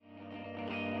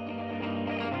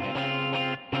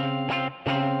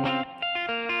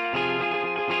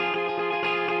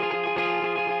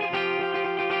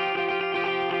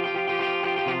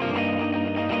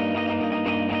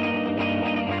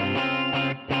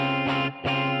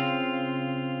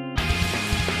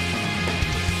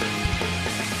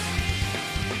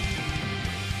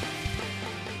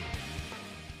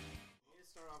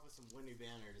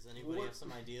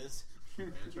ideas.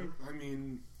 Banter? I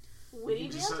mean... Witty you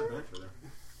just said banter? banter there.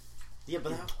 Yeah, but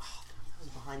that was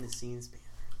behind the scenes banter.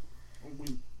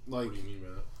 What do you mean by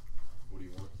that? What do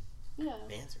you want? Yeah.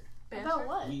 Banter. About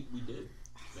what? We did.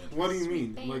 Banter. What do you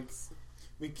mean? Sweet Like, banks.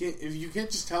 we can't. If you can't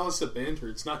just tell us the banter,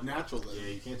 it's not natural. Then. Yeah,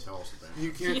 you can't tell us the banter.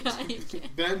 You can't. Yeah, you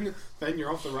can't. Ben,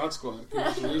 you're off the Rod Squad.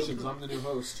 Congratulations, I'm the new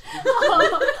host.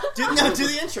 Do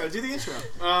the intro. Do the intro.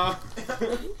 I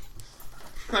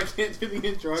can't do the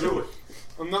intro. Do it.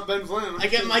 I'm not Ben Flynn. I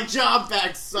get my job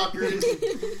back, suckers.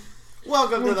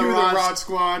 Welcome We'll to do the the Rod. Rod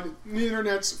Squad, the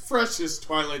internet's freshest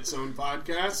Twilight Zone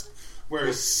podcast,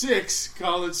 where 6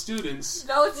 college students.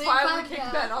 No, it's Big fine. We podcast.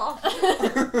 kicked Ben off.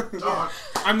 Dog.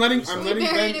 I'm letting We Ben.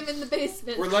 buried him in the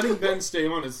basement. We're letting Ben stay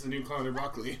on as the new Connor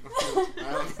Buckley.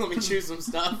 Let me choose some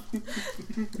stuff.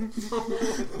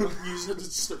 You should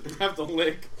just have the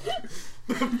lick.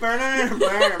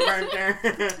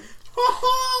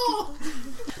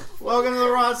 Welcome to the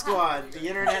Rod Squad, the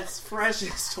internet's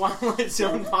freshest Twilight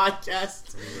Zone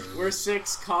podcast, where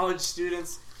 6 college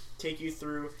students take you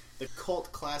through the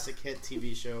cult classic hit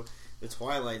TV show, The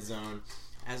Twilight Zone.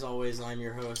 As always, I'm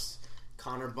your host,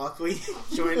 Connor Buckley,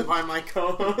 joined by my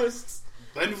co-hosts,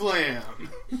 Ben Flam.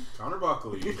 Connor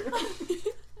Buckley.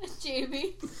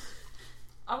 Jamie.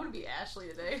 I'm gonna be Ashley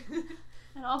today.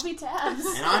 And I'll be Tabs.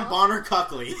 and I'm Bonner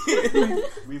Cuckley.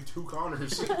 We have 2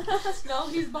 Connors. No,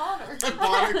 he's Bonner.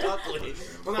 Bonner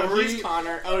Cuckley. Well, no, Corey- he's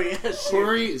Connor. Oh, yeah, sure.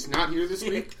 Corey is not here this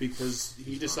week because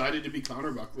he decided to be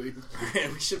Connor Buckley.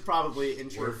 We should probably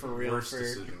intro for real. Worst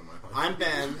decision of my life. I'm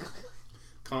Ben.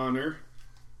 Connor.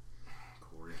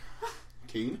 Corey.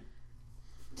 Kane.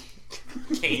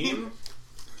 Kane.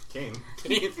 Kane.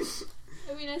 Kane.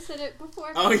 I mean, I said it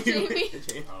before. Oh, you. Jamie.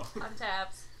 Oh. I'm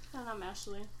Tabs. And I'm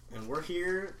Ashley. And we're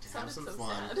here to have Sounded some so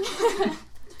fun. sad.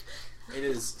 It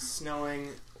is snowing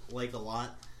like a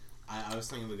lot. I was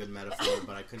thinking of a good metaphor,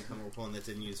 but I couldn't come up with one that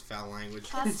didn't use foul language.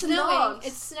 That's Snowing. dogs.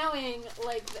 It's snowing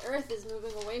like the Earth is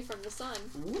moving away from the sun.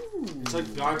 Ooh. It's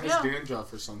like God has Yeah.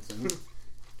 dandruff or something.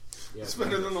 Yeah, It's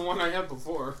better than the one I had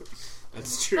before.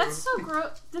 That's true. That's so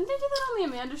gross. Didn't they do that on the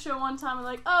Amanda show one time?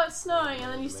 Like, oh, it's snowing,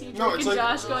 and then you see No, Drake it's and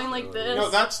like- Josh going like this. No,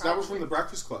 that was from the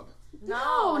Breakfast Club.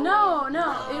 No. It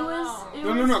was.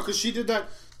 No, because she did that.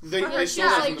 They Yeah, saw yeah,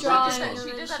 that like from the drawing. Breakfast She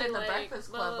Club. did that in the Breakfast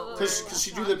Club. but Because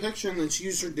she drew the picture and then she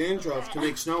used her dandruff to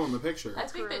make snow in the picture. I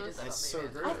think they did that That's on so the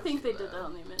gross. I Amanda think they show, did that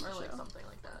on the Amanda or like show. something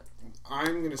like that.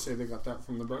 I'm gonna say they got that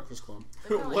from the Breakfast Club.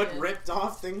 They probably What did. ripped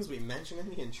off things we mentioned in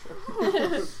the intro?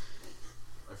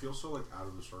 I feel so like out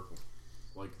of the circle.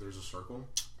 Like there's a circle.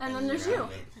 And then there's you're you.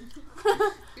 out of it.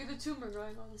 You're the tumor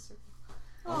growing on the circle.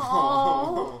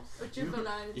 Oh. But you're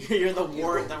benign. You're the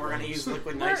wart that we're going to use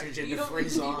liquid nitrogen You to don't need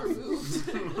freeze to be off.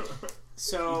 removed.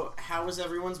 So, how was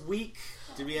everyone's week?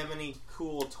 Did we have any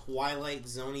cool Twilight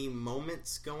Zone-y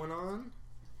moments going on?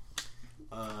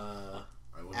 I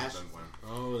live Ash- with Ben when.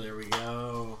 Oh, there we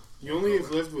go. You only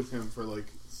have lived with him for like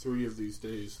 3 of these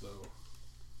days, though.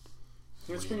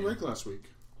 He had spring break last week.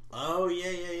 Oh,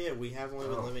 yeah. We have only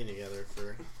been Oh. living together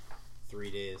for 3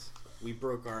 days. We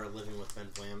broke our living with Ben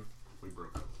Flam. We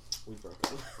broke up We broke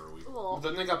up. for a week. Well, But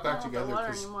then they got back I don't together have water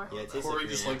because anymore. Yeah, it tastes Corey like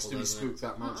just green likes to apple, be doesn't it? spooked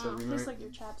that much every Tastes night. like your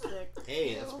chapstick.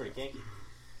 Hey, that's pretty kinky.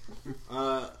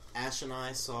 Ash and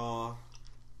I saw,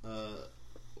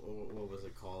 what was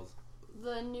it called?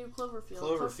 The new Cloverfield.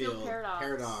 Cloverfield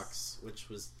Paradox. which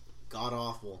was god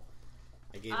awful.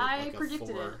 I gave it I like a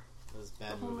predicted 4. it. It was a The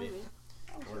bad whole movie. movie.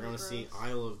 That was We're really going to see gross.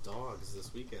 Isle of Dogs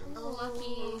this weekend. Oh,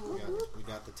 lucky. We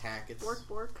got the tackets.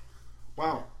 Bork.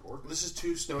 Wow, this is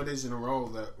 2 snow days in a row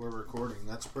that we're recording.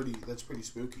 That's pretty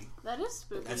spooky. That is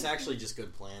spooky. That's actually just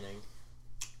good planning.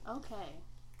 Okay.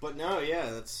 But no,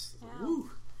 yeah, that's... Yeah. Woo.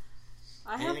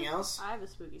 Anything have, else? I have a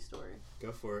spooky story.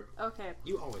 Go for it. Okay.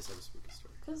 You always have a spooky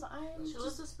story. Because I'm She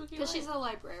lives a spooky Because life. she's a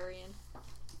librarian.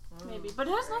 maybe. But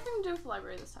it has nothing to do with the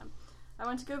library this time. I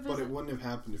went to go visit. But it wouldn't have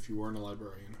happened if you weren't a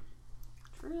librarian.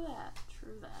 True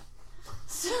that.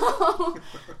 So,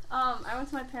 I went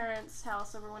to my parents'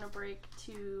 house over winter break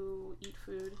to eat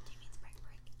food.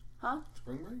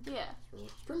 Spring break? Yeah.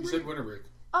 You said winter break.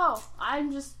 Oh,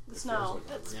 I'm just the snow. like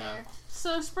That's Yeah. fair.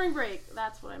 So spring break,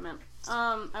 that's what I meant.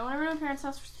 I went over to my parents'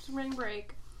 house for spring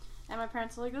break, and my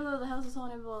parents were like, "Oh, the house is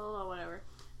haunted, blah blah blah, whatever."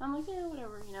 And I'm like, "Yeah,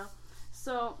 whatever, you know."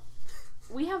 So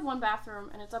we have one bathroom,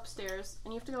 and it's upstairs,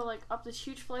 and you have to go like up this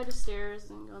huge flight of stairs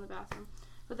and go in the bathroom.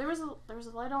 But there was a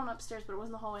light on upstairs, but it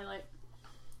wasn't the hallway light.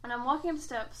 And I'm walking up the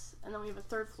steps, and then we have a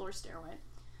 3rd floor stairway.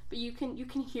 But you can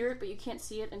hear it, but you can't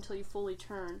see it until you fully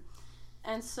turn.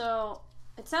 And so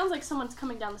it sounds like someone's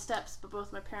coming down the steps, but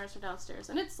both my parents are downstairs.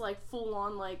 And it's like full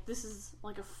on, like, this is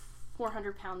like a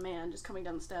 400-pound man just coming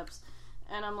down the steps.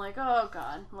 And I'm like, oh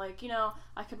god, like, you know,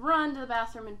 I could run to the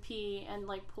bathroom and pee and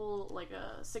like pull like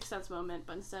a Sixth Sense moment,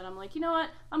 but instead I'm like, you know what,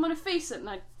 I'm gonna face it, and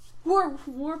I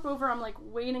warp over. I'm like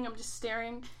waiting, I'm just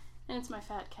staring, and it's my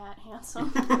fat cat,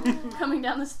 Handsome, coming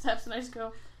down the steps, and I just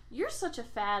go, you're such a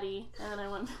fatty, and then I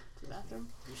went to the bathroom.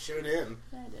 You showed him.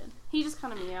 Yeah, I did. He just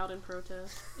kind of meowed in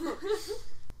protest.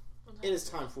 It is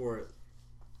time for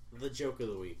the joke of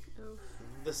the week. Oof.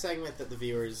 The segment that the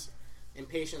viewers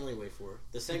impatiently wait for.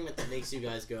 The segment that makes you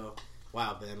guys go,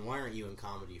 wow, Ben, why aren't you in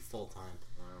comedy full time?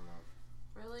 I don't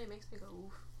know. Really? It makes me go,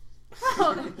 oof.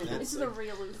 It's the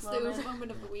real oof It's the moment. oof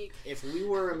moment of the week. If we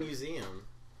were a museum,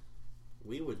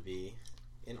 we would be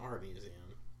an art museum.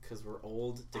 Because we're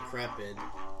old, decrepit,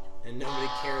 and nobody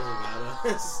cares about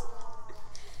us.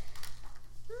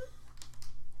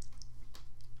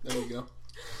 There you go.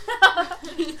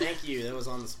 Thank you, that was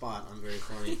on the spot. I'm very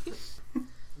funny.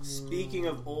 Speaking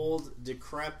of old,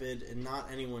 decrepit, and not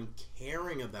anyone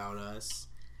caring about us,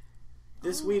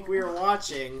 this week we are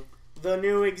watching The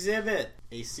New Exhibit,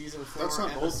 a season 4 That's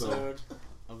not old, though. episode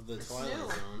of The Twilight new.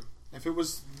 Zone. If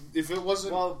it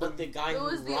wasn't, Well, but the guy If it who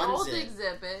was the runs old it...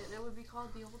 exhibit, it would be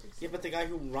called the old exhibit. Yeah, but the guy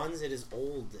who runs it is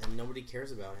old, and nobody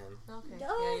cares about him. Okay.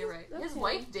 Oh, Yeah, you're right. His okay.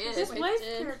 wife did. His Wife wife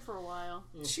did. cared for a while.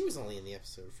 She was only in the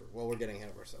episode for... Well, we're getting ahead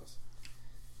of ourselves.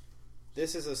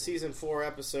 This is a season 4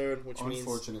 episode, which means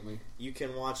unfortunately, you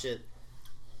can watch it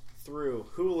through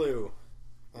Hulu.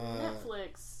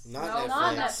 Netflix. Not No, Netflix.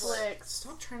 not Netflix.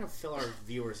 Stop trying to fill our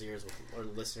viewers' ears with, or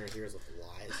listeners' ears with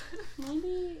lies.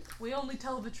 Maybe. We only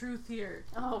tell the truth here.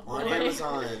 Oh, boy. On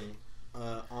Amazon,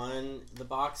 on the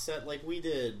box set like we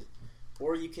did.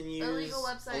 Or you can use Illegal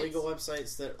websites. illegal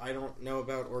websites that I don't know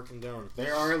about or condone. they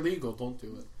are illegal. Don't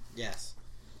do it. Yes.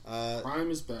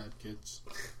 Crime is bad, kids.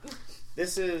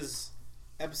 This is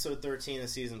episode 13 of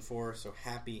season 4, so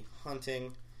happy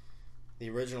hunting. The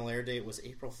original air date was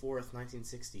April 4th,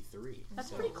 1963. That's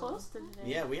So- pretty close to today.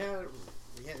 Yeah,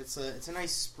 it's a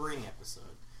nice spring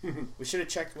episode. We should have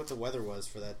checked what the weather was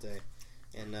for that day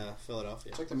in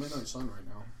Philadelphia. It's like the midnight sun right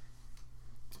now.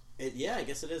 Yeah, I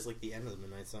guess it is like the end of the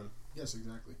midnight sun. Yes,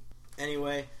 exactly.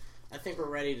 Anyway, I think we're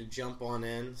ready to jump on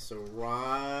in, so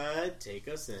Rod, take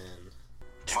us in.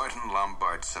 Martin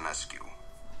Lombard Senescu,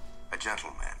 a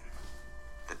gentleman,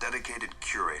 the dedicated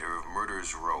curator of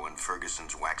Murderers Row in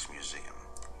Ferguson's Wax Museum.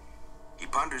 He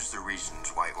ponders the reasons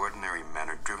why ordinary men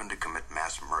are driven to commit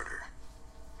mass murder.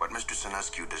 What Mr.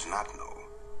 Senescu does not know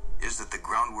is that the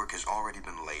groundwork has already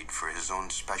been laid for his own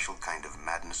special kind of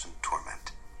madness and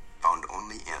torment, found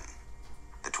only in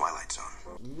The Twilight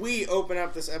Zone. We open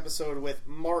up this episode with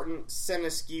Martin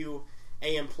Senescu,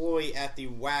 a employee at the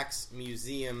Wax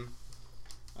Museum.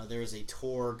 There's a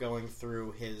tour going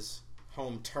through his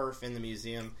home turf in the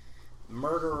museum,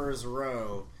 Murderers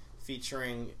Row,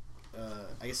 featuring,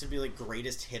 I guess it'd be like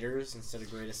greatest hitters instead of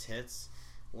greatest hits.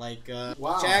 Like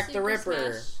Wow. Jack the Super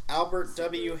Ripper, Smash. Albert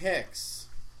W. Hicks,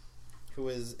 who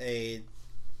was a...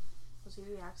 Was he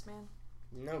the Axeman?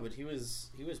 No, but he was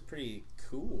pretty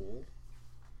cool.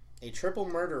 A triple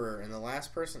murderer and the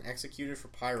last person executed for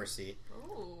piracy.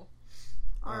 Ooh.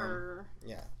 Arr.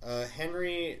 Yeah.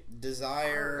 Henry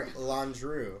Desire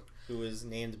Landru, who was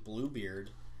named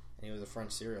Bluebeard, and he was a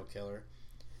French serial killer.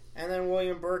 And then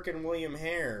William Burke and William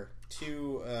Hare,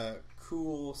 two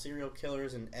cool serial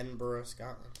killers in Edinburgh,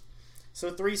 Scotland. So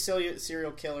 3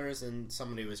 serial killers and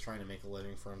somebody who was trying to make a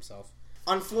living for himself.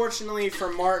 Unfortunately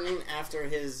for Martin, after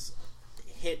his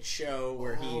hit show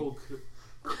where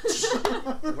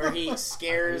he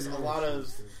scares a lot of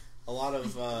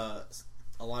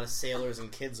sailors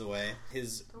and kids away.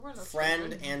 His There were no friend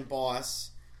children. and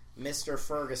boss, Mr.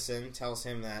 Ferguson, tells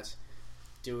him that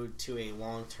due to a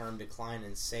long-term decline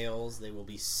in sales, they will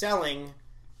be selling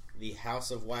the House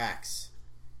of Wax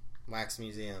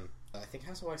Museum. I think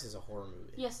House of Wax is a horror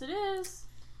movie. Yes, it is.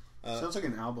 Sounds like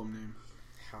an album name.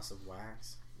 House of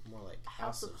Wax, more like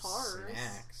House of Horrors.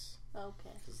 Snacks. Okay.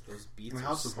 'Cause those beats In are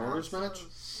House of snacks. Horrors match?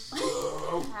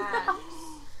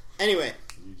 Anyway,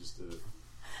 You just did it.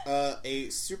 a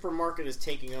supermarket is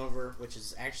taking over, which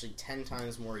is actually 10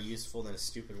 times more useful than a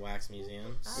stupid wax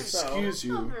museum. Excuse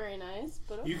Not you. very nice,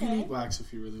 but okay. You can eat wax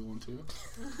if you really want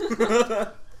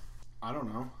to. I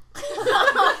don't know.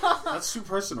 That's too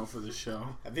personal for this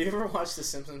show. Have you ever watched the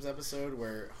Simpsons episode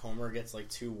where Homer gets like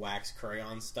 2 wax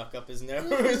crayons stuck up his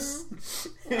nose? It's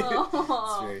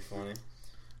Oh. very funny.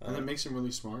 And it makes him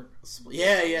really smart.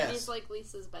 Yeah, And yes. he's like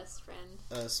Lisa's best friend.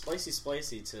 Spicy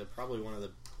Splicey to probably one of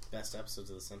the best episodes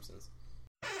of The Simpsons.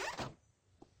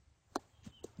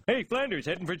 Hey, Flanders,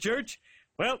 heading for church?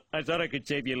 Well, I thought I could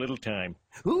save you a little time.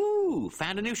 Ooh,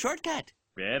 found a new shortcut.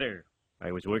 Better.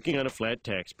 I was working on a flat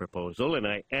tax proposal, and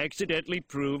I accidentally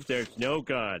proved there's no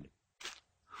God.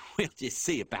 We'll just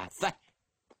see about that.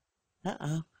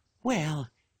 Uh-oh. Well,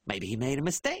 maybe he made a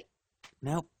mistake.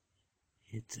 Nope.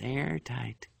 It's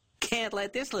airtight. Can't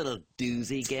let this little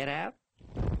doozy get out.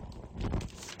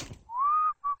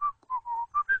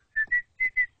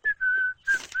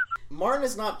 Martin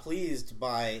is not pleased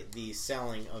by the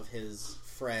selling of his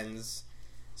friends,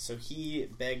 so he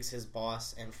begs his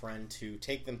boss and friend to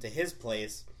take them to his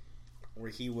place, where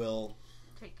he will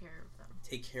Take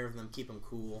care of them. keep them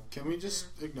cool. Can we just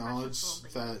acknowledge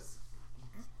that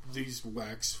these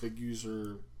wax figures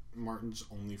are Martin's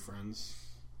only friends?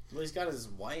 Well, he's got his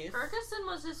wife. Ferguson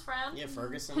was his friend. Yeah,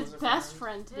 Ferguson was His a best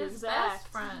friend, to be His exact. best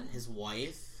friend. His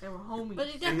wife. They were homies. But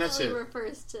it And that's definitely it.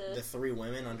 refers to The three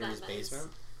women under his Them as-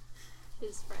 basement.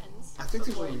 his friends. I think there's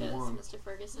before he only does one. Mr.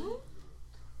 Ferguson.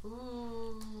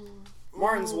 Ooh.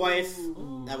 Martin's wife,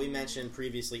 that we mentioned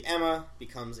previously, Emma,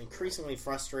 becomes increasingly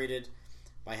frustrated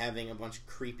by having a bunch of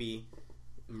creepy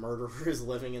murderers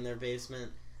living in their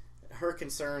basement. Her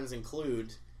concerns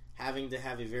include having to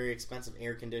have a very expensive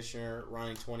air conditioner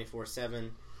running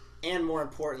 24/7, and more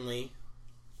importantly,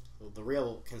 the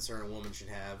real concern a woman should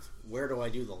have, where do I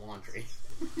do the laundry?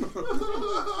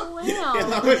 Wow.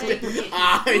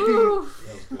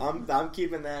 I'm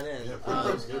keeping that in. Yeah,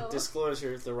 Oh, pretty good. no.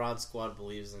 Disclosure, the Rod Squad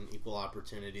believes in equal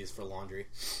opportunities for laundry.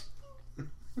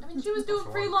 I mean, she was doing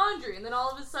free laundry, and then all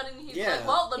of a sudden he's Yeah. like,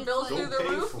 well, the It's bill's like- through the Go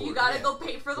pay roof, for you it. gotta Yeah. go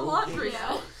pay for the Go laundry pay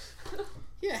now.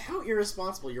 Yeah, how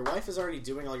irresponsible. Your wife is already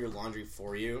doing all your laundry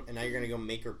for you, and now you're going to go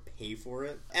make her pay for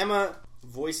it. Emma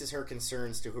voices her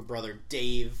concerns to her brother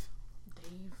Dave,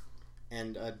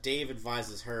 and Dave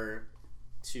advises her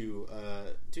to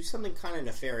do something kind of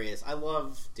nefarious. I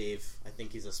love Dave. I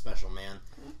think he's a special man.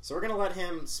 So we're going to let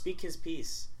him speak his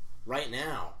piece right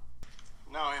now.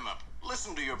 Now, Emma,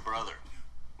 listen to your brother.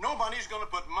 Nobody's going to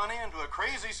put money into a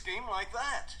crazy scheme like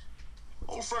that.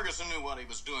 Old Ferguson knew what he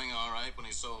was doing all right when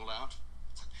he sold out.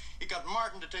 He got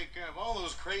Martin to take care of all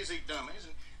those crazy dummies,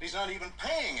 and he's not even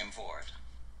paying him for it.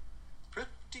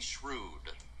 Pretty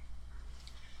shrewd.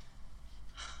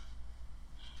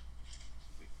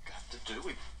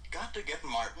 We've got to get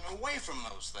Martin away from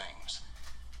those things.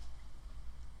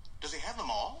 Does he have them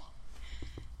all?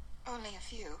 Only a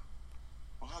few.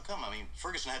 Well, how come? I mean,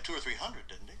 Ferguson had 200 or 300,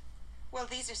 didn't he? Well,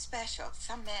 these are special.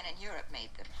 Some man in Europe made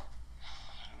them.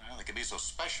 Well, they could be so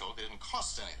special, they didn't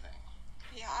cost anything.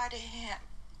 They are to him.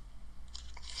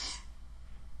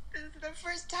 This is the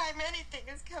first time anything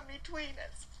has come between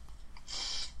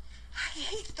us. I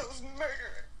hate those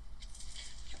murderers.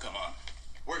 You come on.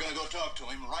 We're going to go talk to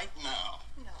him right now.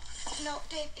 No,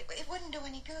 Dave, it wouldn't do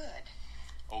any good.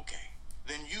 Okay,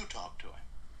 then you talk to him.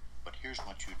 But here's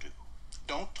what you do.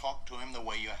 Don't talk to him the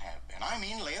way you have been. I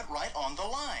mean, lay it right on the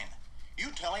line. You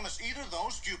tell him it's either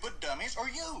those stupid dummies or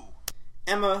you.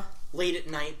 Emma, late at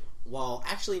night, while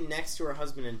actually next to her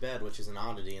husband in bed, which is an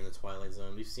oddity in the Twilight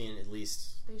Zone. We've seen at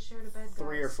least They shared a bed, guys.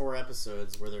 3 or 4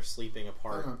 episodes where they're sleeping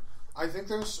apart. I think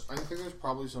there's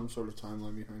probably some sort of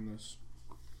timeline behind this.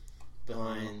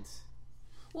 Behind.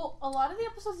 Well, a lot of the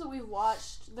episodes that we've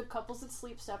watched, the couples that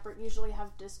sleep separate usually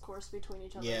have discourse between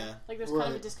each other. Yeah. Like, there's kind of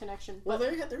a Right. disconnection. Well,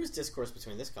 But there is discourse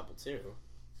between this couple too.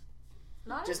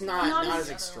 Not Just as- not as- as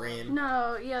extreme.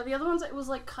 no, yeah, the other ones, it was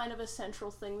like kind of a central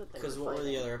thing that they were Because what were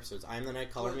fighting. the other episodes? I Am the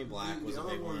Night, Color Me Black The was a other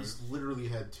big one. ones literally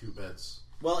had 2 beds.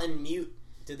 Well, in Mute,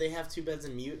 did they have 2 beds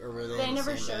in Mute, or were they? They in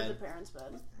never the same showed bed? the parents'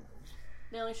 bed.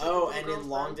 They only showed Oh, the and girl's in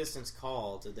Long bed. Distance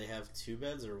Call, did they have 2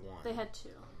 beds or 1? They had 2.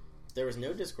 There was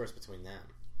no discourse between them.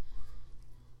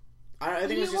 I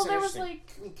think it was well, just there was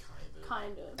interesting. like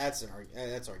kind of. That's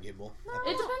arguable.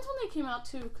 It depends when they came out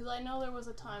too, because I know there was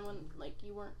a time when like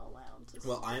you weren't allowed to.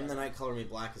 Well, see I Am the it. Night, Color Me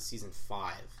Black is season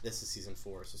 5. This is season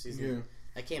 4, so season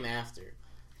that came after.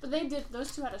 But they did;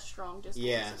 those two had a strong discourse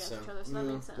against each other, so that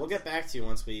makes sense. We'll get back to you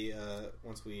once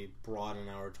we broaden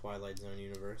our Twilight Zone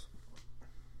universe.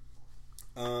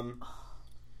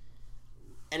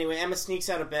 Anyway, Emma sneaks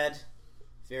out of bed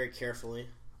very carefully.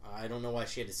 I don't know why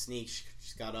she had to sneak. She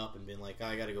just got up and been like, oh,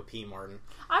 I gotta go pee, Martin.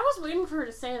 I was waiting for her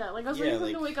to say that. Like I was waiting for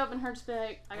her to like- wake up and her to be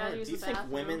like, I gotta use Do you the think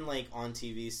bathroom. women like on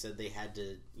TV said they had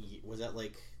to? Was that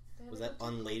like? Was that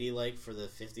unladylike for the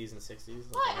 50s and 60s?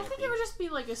 Like, Well, they I had to think pee? it would just be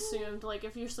like assumed. Like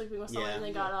if you're sleeping with someone Yeah. and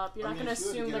they got up, you're not gonna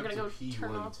assume they're gonna go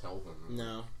turn off. Tell them.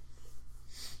 No.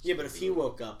 Yeah, but if he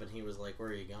woke up and he was like, "Where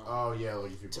are you going?" Oh yeah,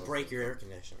 like if you To both- break your air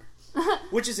conditioner.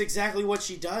 Which is exactly what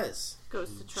she does. Goes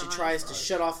to try. She tries to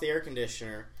shut off the air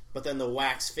conditioner, but then the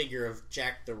wax figure of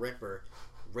Jack the Ripper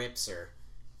rips her.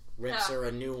 Rips Yeah. her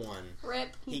a new one.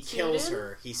 Rip. He kills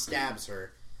her. He stabs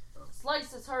her.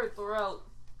 Slices her throat.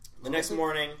 The next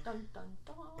morning, Dun, dun,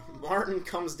 dun. Martin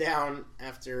comes down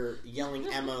after yelling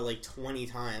Emma like 20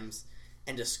 times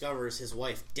and discovers his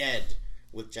wife dead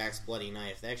with Jack's bloody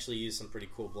knife. They actually used some pretty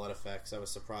cool blood effects. I was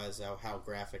surprised how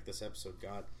graphic this episode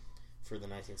got for the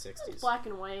 1960s. It's black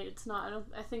and white. It's not.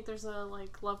 I think there's a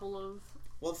level of.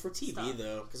 Well, for TV stuff.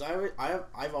 though, because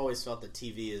I've always felt that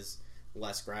TV is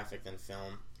less graphic than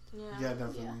film. Yeah,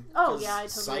 definitely. Yeah. Oh yeah, I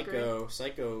totally agree.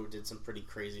 Psycho did some pretty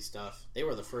crazy stuff. They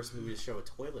were the first movie to show a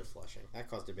toilet flushing. That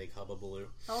caused a big hubbubaloo.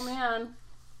 Oh man.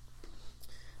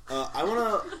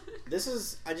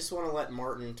 I just want to let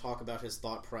Martin talk about his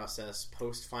thought process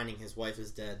post finding his wife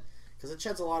is dead, because it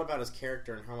sheds a lot about his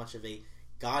character and how much of a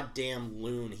goddamn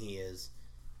loon he is.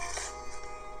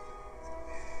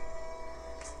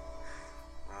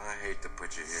 I hate to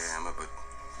put you here, Emma, but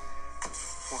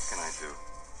what can I do?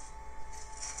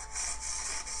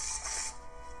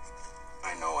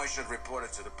 I know I should report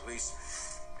it to the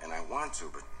police, and I want to,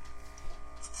 but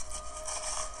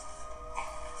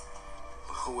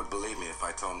who would believe me if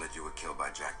I told them that you were killed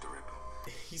by Jack the Ripper?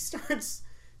 He starts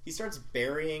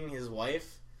burying his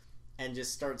wife and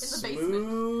just starts In the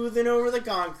smoothing over the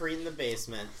concrete in the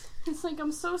basement. It's like,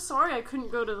 I'm so sorry I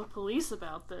couldn't go to the police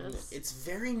about this. It's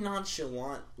very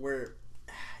nonchalant where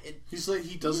he's like,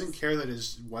 he doesn't care that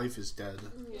his wife is dead.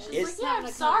 She's like,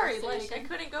 I'm sorry, like, I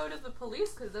couldn't go to the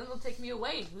police because then they'll take me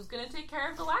away. And who's gonna take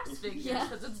care of the wax figures?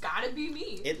 Because it's gotta be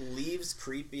me. It leaves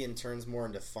creepy and turns more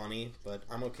into funny, but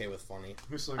I'm okay with funny.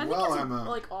 It's like, I think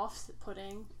it's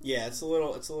off-putting. Yeah, it's a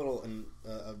little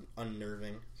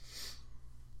unnerving.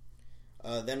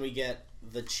 Then we get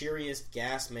the cheeriest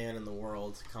gas man in the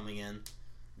world coming in.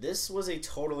 This was a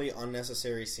totally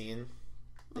unnecessary scene.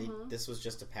 This was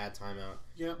just a pad timeout.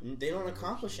 Yep. They don't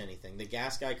accomplish anything. The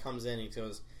gas guy comes in, he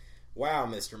goes, "Wow,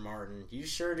 Mr. Martin, you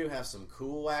sure do have some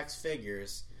cool wax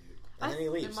figures." And then he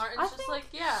leaves. And Martin's just like,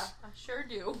 yeah, I sure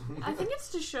do. I think it's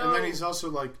to show... And then he's also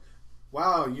like,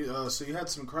 "Wow, so you had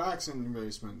some cracks in your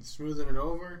basement. Smoothing it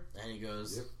over?" And he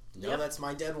goes... Yep. No, that's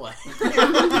my dead wife.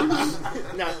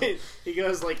 No, he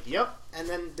goes like, "Yep," and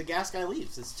then the gas guy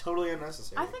leaves. It's totally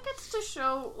unnecessary. I think it's to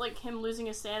show him losing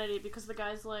his sanity because the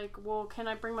guy's like, "Well, can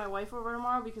I bring my wife over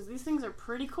tomorrow? Because these things are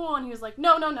pretty cool." And he was like,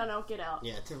 "No, get out."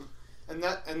 Yeah. And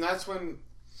that's when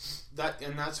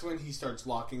he starts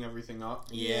locking everything up.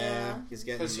 Yeah. He's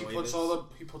getting because he puts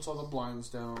all the blinds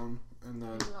down and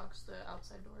then he locks the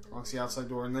outside door. Locks the outside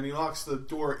door and then he locks the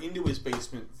door into his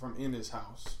basement from in his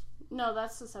house. No,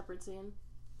 that's a separate scene.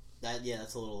 That's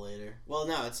a little later. Well,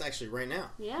 no, it's actually right now.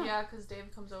 Yeah. Yeah, because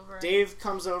Dave comes over. Dave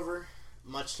comes over,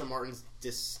 much to Martin's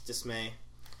dismay.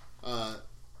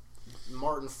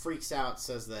 Martin freaks out,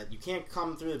 says that you can't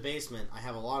come through the basement. I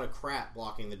have a lot of crap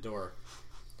blocking the door.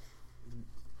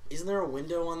 Isn't there a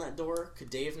window on that door? Could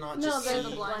Dave not just see? No,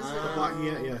 the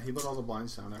blinds. He put all the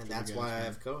blinds down. And that's why I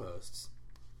have co-hosts.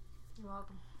 You're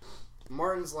welcome.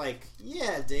 Martin's like,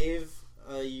 "Yeah, Dave,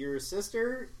 your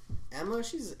sister, Emma,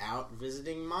 she's out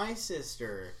visiting my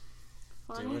sister.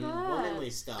 Doing womanly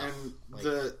stuff. And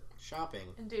like shopping."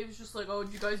 And Dave's just like, "Oh,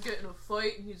 did you guys get in a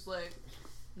fight?" And he's like,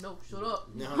 "No, shut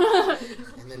up." No.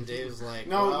 And then Dave's like,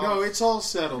 No, it's all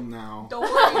settled now. Don't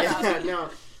worry about it. No.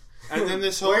 And then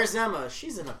this whole... Where's Emma?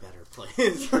 She's in a better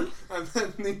place. And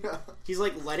then he's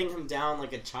like letting him down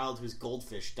like a child whose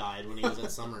goldfish died when he was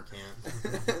at summer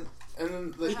camp.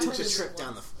 And then he took a trip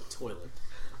down the toilet.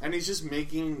 And he's just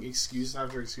making excuse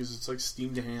after excuse. It's like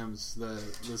Steamed Hams,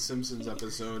 the Simpsons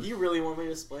episode. You really want me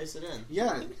to splice it in?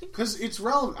 Yeah, because it's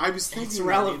relevant. I was thinking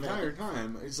that the entire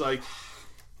time. It's like,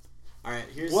 all right,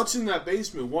 what's in that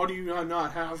basement? Why do you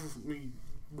not have me?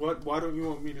 Why don't you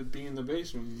want me to be in the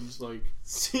basement? And he's like,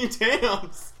 Steamed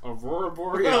Hams. Aurora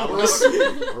Borealis.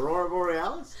 Aurora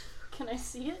Borealis? Can I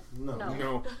see it?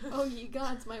 No. Oh, ye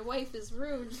gods, my wife is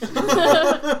rude.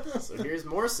 So here's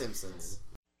more Simpsons.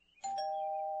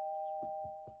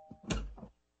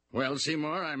 Well,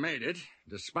 Seymour, I made it,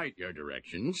 despite your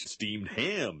directions. Steamed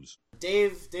hams.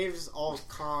 Dave's all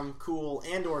calm, cool,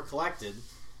 and/or collected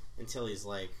until he's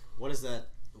like, "What is that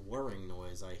whirring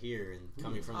noise I hear and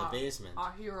coming from the basement?"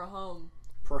 I hear a hum.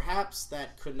 Perhaps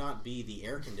that could not be the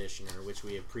air conditioner, which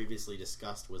we have previously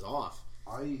discussed was off.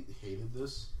 I hated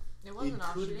this. It wasn't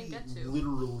off. She didn't get to.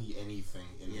 Literally anything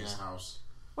in this house.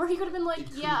 Or he could have been like,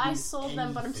 "Yeah, I sold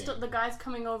them, but the guy's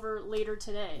coming over later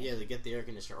today." Yeah, to get the air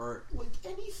conditioner. Or like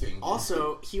anything.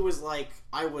 Also, he was like,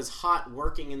 "I was hot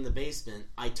working in the basement.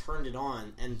 I turned it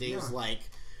on," and Dave's like,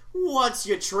 "What's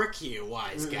your trick here,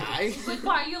 wise guy?" He's like,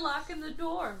 "Why are you locking the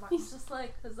door?" Martin's just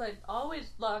like, "Because I always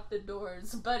lock the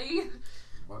doors, buddy."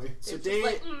 So Dave's Dave,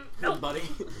 like, no, buddy.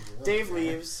 Dave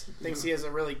leaves, thinks he has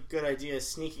a really good idea,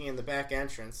 sneaking in the back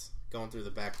entrance, going through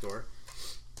the back door.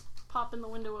 Popping the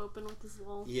window open with his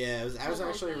little... Yeah, it was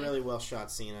actually a really well shot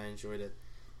scene. I enjoyed it.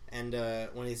 And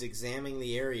when he's examining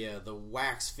the area, the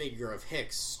wax figure of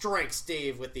Hicks strikes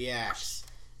Dave with the axe.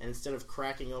 And instead of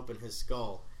cracking open his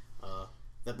skull,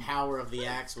 the power of the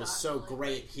axe was so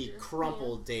great, he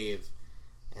crumpled Dave.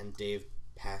 And Dave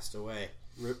passed away.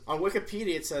 Rip. On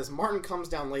Wikipedia, it says Martin comes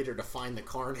down later to find the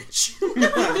carnage. Well,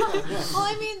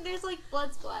 I mean, there's like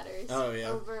blood splatters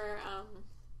over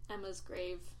Emma's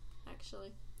grave,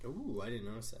 actually. Ooh, I didn't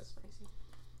notice that.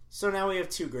 So now we have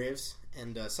 2 graves,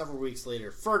 and several weeks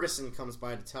later, Ferguson comes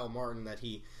by to tell Martin that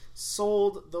he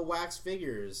sold the wax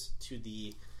figures to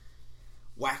the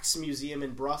Wax Museum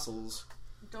in Brussels.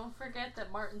 Don't forget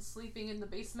that Martin's sleeping in the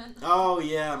basement. Oh,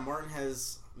 yeah, Martin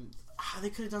has... they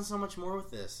could have done so much more with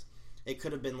this. It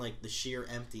could have been like the sheer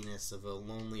emptiness of a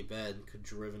lonely bed could have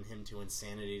driven him to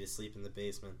insanity to sleep in the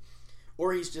basement.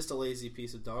 Or he's just a lazy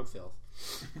piece of dog filth.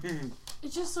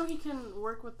 It's just so he can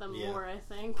work with them more, I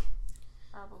think.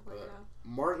 Probably,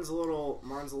 Martin's a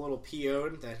little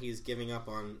PO'd that he's giving up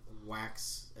on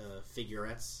wax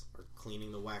figurettes, or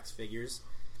cleaning the wax figures.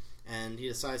 And he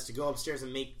decides to go upstairs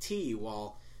and make tea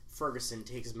while Ferguson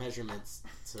takes measurements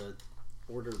to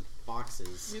order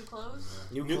boxes. New clothes?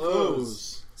 New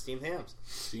clothes. Steamed hams.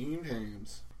 Steamed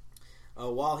hams.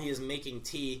 While he is making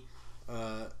tea,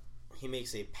 he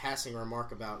makes a passing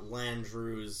remark about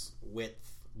Landru's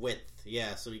width.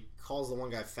 Yeah, so he calls the one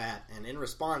guy fat, and in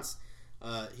response,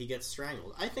 he gets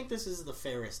strangled. I think this is the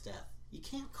fairest death. You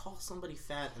can't call somebody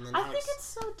fat and then... I think it's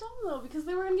so dumb, though, because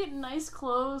they were going to get nice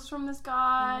clothes from this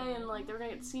guy, and, like, they were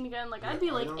going to get seen again. Like, I'd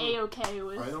be, like, A-okay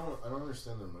with... I don't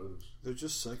understand their motives. They're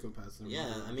just psychopaths.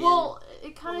 Yeah, I mean... Well,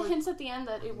 it kind of hints at the end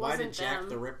that it wasn't them. Why did Jack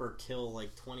the Ripper kill,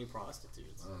 like, 20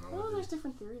 prostitutes? I don't know. Well, there's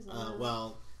different theories on that.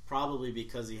 Well, probably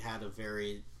because he had a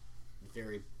very,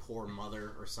 very poor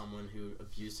mother or someone who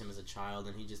abused him as a child,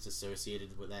 and he just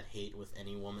associated with that hate with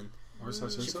any woman.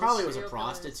 She probably was a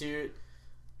prostitute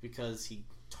because he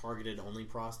targeted only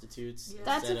prostitutes. Yeah.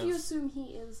 That's if you assume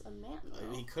he is a man,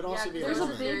 though. He could also be a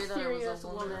woman. There's a big theory that's a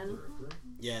woman.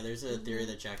 Yeah, there's a theory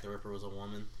that Jack the Ripper was a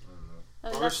woman.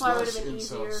 That's why it would have been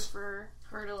easier for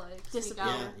her to, like,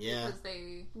 disappear. Yeah. Because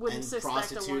they wouldn't and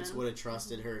prostitutes would have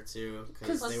trusted her, too.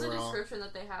 Because the description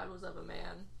that they had was of a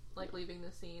man, like, leaving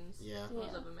the scenes. Yeah.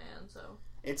 Was of a man, so...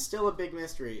 It's still a big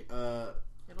mystery.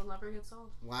 It'll never get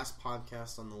solved. Last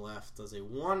Podcast on the Left does a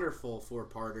wonderful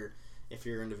 4-parter if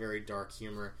you're into very dark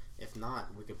humor. If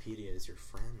not, Wikipedia is your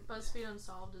friend. BuzzFeed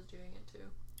Unsolved is doing it too.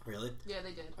 Really? Yeah,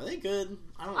 they did. Are they good?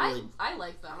 I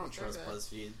like them. I don't trust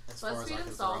BuzzFeed. BuzzFeed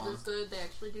Unsolved is good. They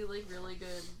actually do like really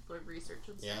good like research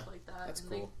and stuff like that. That's and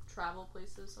cool. They travel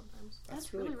places sometimes.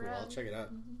 That's really cool. Rad. I'll check it out.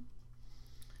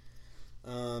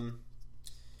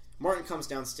 Martin comes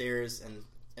downstairs and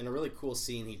in a really cool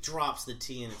scene, he drops the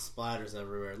tea and it splatters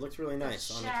everywhere. It looks really nice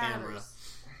on the camera. It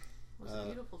was a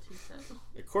beautiful tea set.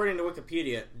 According to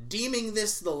Wikipedia, deeming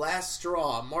this the last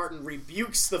straw, Martin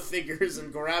rebukes the figures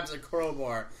and grabs a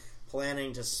crowbar,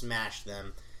 planning to smash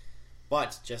them.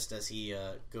 But just as he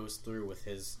goes through with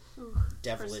his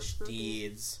devilish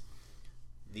deeds,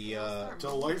 the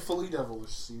delightfully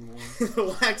devilish scene one.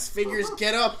 the wax figures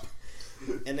get up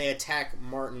and they attack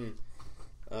Martin.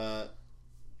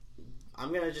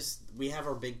 We have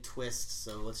our big twist,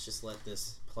 so let's just let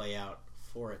this play out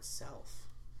for itself.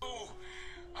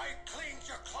 I cleaned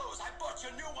your clothes. I bought you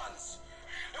new ones.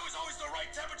 It was always the right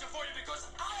temperature for you because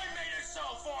I made it so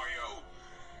for you.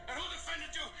 And who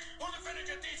defended you? Who defended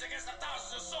your deeds against the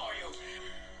thousands who saw you?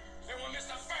 Then when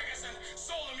Mr. Ferguson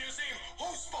sold the museum, who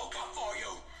spoke up for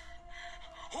you?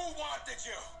 Who wanted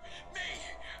you? Me.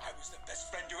 I was the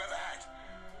best friend you ever had.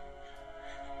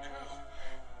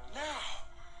 Now,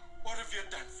 what have you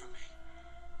done for me?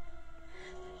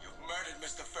 You murdered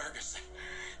Mr. Ferguson.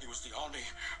 He was the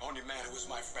only man who was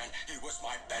my friend. He was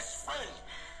my best friend.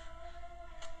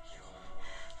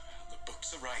 The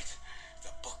books are right. The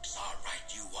books are right.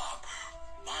 You are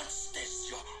monsters.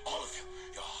 You're all of you.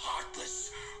 You're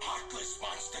heartless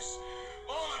monsters.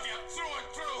 All of you, through and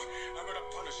through. I'm gonna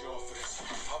punish you all for this.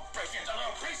 I'll break you into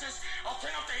little pieces. I'll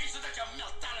clean up the heat so that you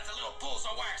melt down into little pools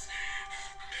of wax.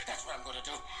 That's what I'm gonna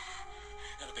do.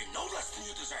 It'll be no less than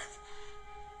you deserve.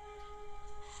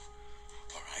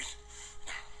 All right.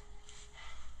 Now,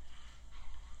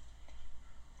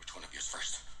 which one of you is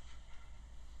first?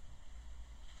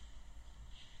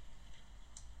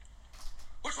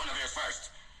 Which one of you is first?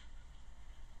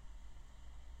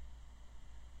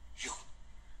 You,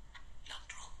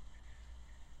 Landru.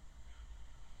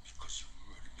 Because you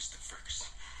murdered Mr. Ferguson.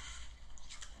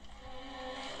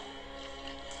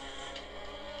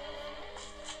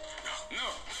 No,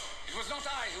 it was not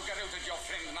I who got out of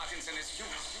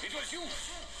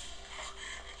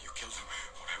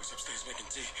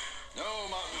No,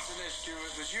 Martin Sinescu,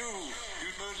 it was you.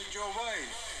 You murdered your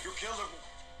wife. You killed her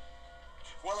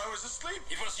while I was asleep.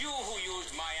 It was you who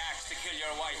used my axe to kill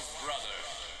your wife's brother.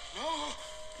 No,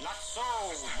 Not so,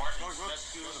 Martin Martin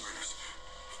Sinescu. Sinescu.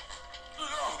 No,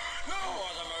 no. You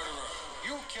are the murderer.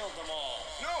 You killed them all.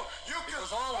 No, you It killed.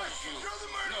 was always you. You're the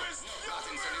murderers. No, You're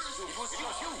Martin the murderers. Sinescu. It was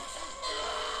you.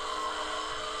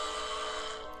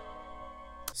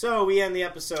 So we end the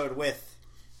episode with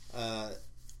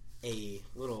a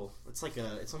little.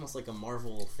 It's almost like a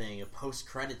Marvel thing, a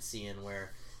post-credit scene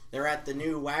where they're at the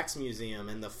new wax museum,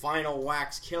 and the final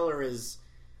wax killer is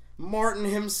Martin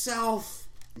himself.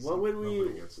 What would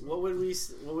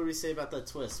we say about that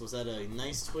twist? Was that a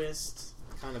nice twist?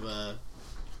 Kind of a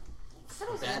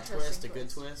bad twist, a good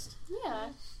twist? Yeah.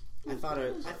 I thought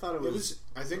it was.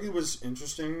 I think it was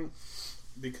interesting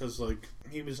because like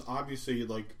he was obviously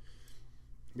like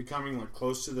becoming like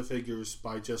close to the figures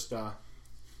by just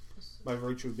by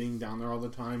virtue of being down there all the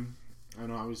time, and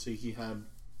obviously he had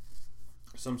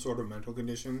some sort of mental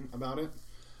condition about it,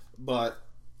 but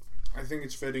I think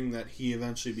it's fitting that he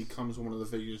eventually becomes one of the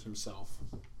figures himself.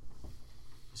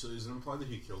 So is it implied that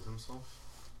he killed himself?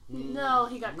 No,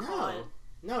 he got caught.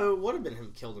 No, it would have been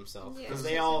him killed himself because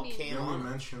they all came You on. only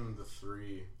mentioned the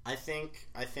three. I think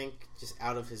just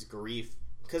out of his grief,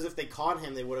 because if they caught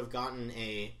him, they would have gotten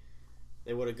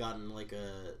like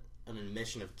an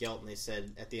admission of guilt, and they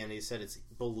said at the end, he said it's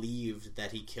believed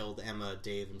that he killed Emma,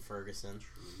 Dave, and Ferguson.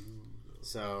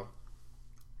 So,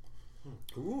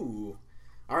 ooh,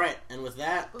 all right, and with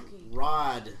that,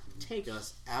 Rod, take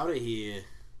us out of here.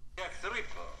 Jack the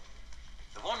Ripper,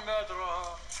 the one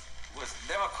murderer, was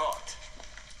never caught.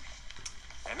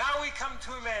 And now we come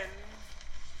to a man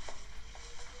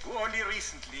who only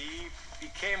recently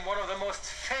became one of the most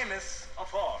famous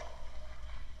of all.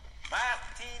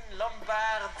 Martin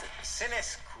Lombard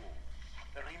Sinescu,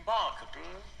 a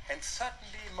remarkable and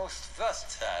certainly most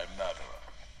versatile murderer.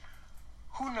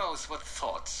 Who knows what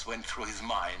thoughts went through his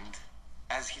mind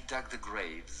as he dug the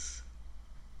graves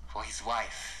for his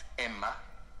wife, Emma,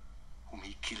 whom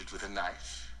he killed with a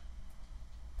knife,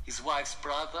 his wife's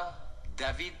brother,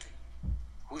 David,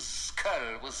 whose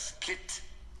skull was split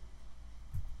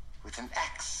with an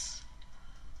axe,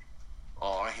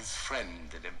 or his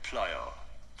friend and employer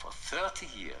for 30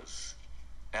 years,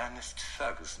 Ernest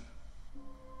Ferguson.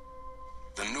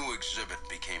 The new exhibit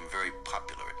became very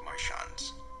popular at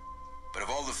Marchand's. But of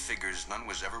all the figures, none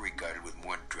was ever regarded with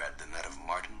more dread than that of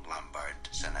Martin Lombard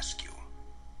Sinescu.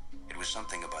 It was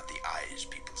something about the eyes,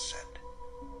 people said.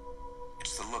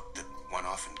 It's the look that one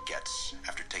often gets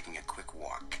after taking a quick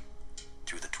walk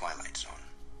through the Twilight Zone.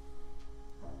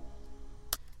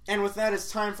 And with that,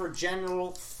 it's time for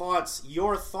general thoughts.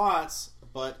 Your thoughts,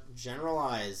 but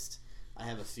generalized. I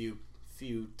have a few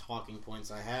talking points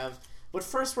I have. But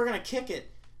first, we're going to kick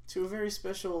it to a very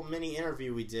special mini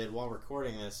interview we did while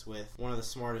recording this with one of the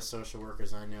smartest social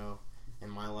workers I know in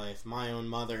my life, my own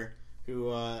mother,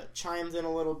 who chimed in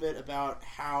a little bit about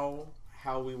how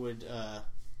we would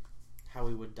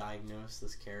diagnose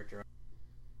this character.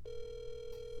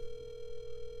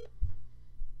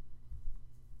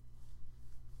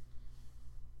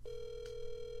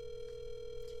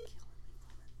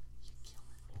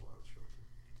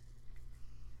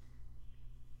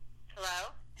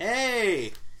 Hello?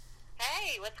 Hey!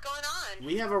 Hey, what's going on?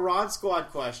 We have a Rod Squad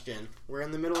question. We're in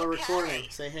the middle of recording.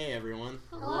 Say hey, everyone.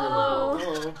 Hello.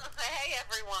 Hello. Hey,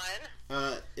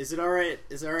 everyone. Is it alright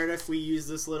if we use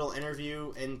this little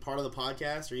interview in part of the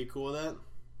podcast? Are you cool with that?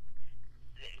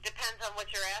 Depends on what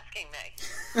you're asking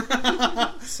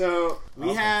me. So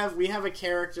we have a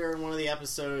character in one of the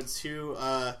episodes who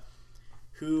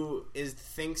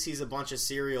thinks he's a bunch of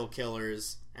serial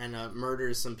killers and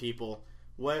murders some people.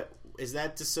 What is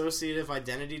that? Dissociative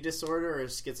identity disorder or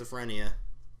schizophrenia?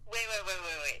 Wait.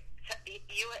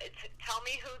 Tell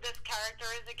me who this character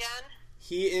is again.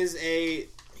 He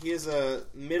is a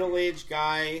middle-aged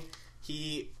guy.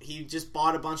 He just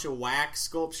bought a bunch of wax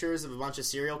sculptures of a bunch of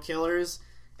serial killers.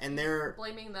 And they're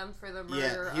blaming them for the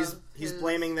murder. He's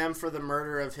blaming them for the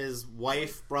murder of his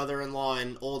wife, brother-in-law,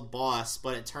 and old boss.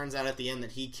 But it turns out at the end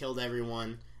that he killed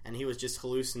everyone, and he was just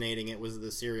hallucinating. It was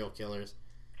the serial killers.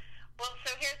 Well,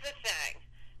 so here's the thing.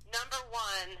 Number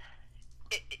one,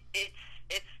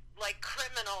 it's like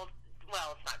criminal.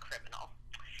 Well, it's not criminal.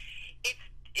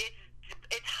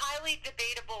 It's highly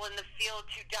debatable in the field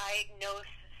to diagnose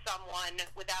someone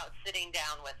without sitting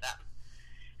down with them.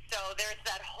 So there's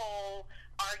that whole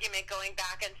argument going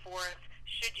back and forth.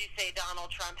 Should you say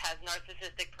Donald Trump has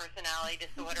narcissistic personality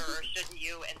disorder or shouldn't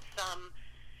you? And some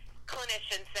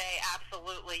clinicians say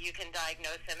absolutely you can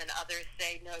diagnose him, and others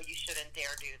say no, you shouldn't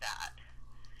dare do that.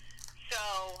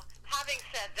 So having having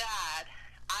said that,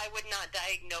 I would not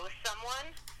diagnose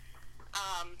someone,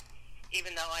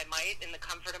 even though I might in the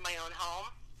comfort of my own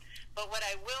home. But what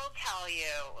I will tell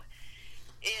you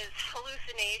is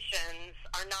hallucinations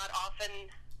are not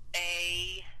often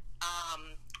a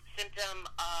symptom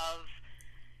of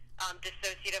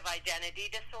dissociative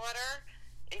identity disorder.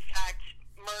 In fact,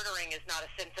 murdering is not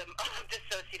a symptom of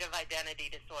dissociative identity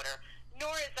disorder,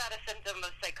 nor is that a symptom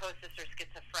of psychosis or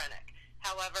schizophrenic.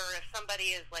 However, if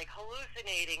somebody is like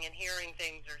hallucinating and hearing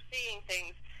things or seeing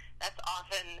things, that's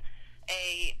often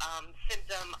a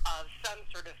symptom of some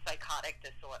sort of psychotic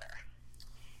disorder.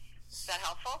 Is that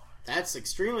helpful? That's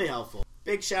extremely helpful.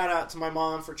 Big shout out to my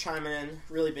mom for chiming in.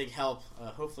 Really big help.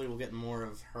 Hopefully we'll get more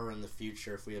of her in the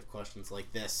future if we have questions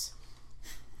like this.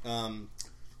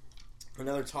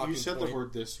 Another talking point. You said the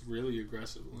word "this" really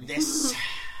aggressively. This.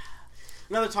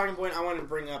 Another talking point I wanted to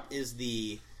bring up is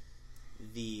the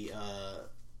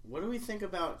what do we think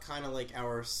about kind of like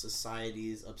our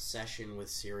society's obsession with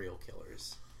serial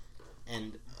killers?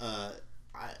 And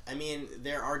I mean,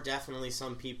 there are definitely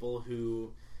some people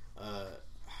who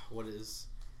what is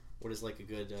like a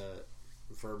good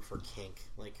verb for kink,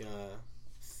 like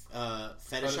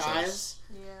fetishize.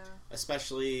 Yeah.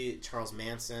 Especially Charles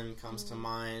Manson comes to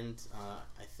mind.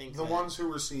 I think the ones who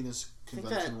were seen as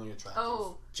conventionally attractive.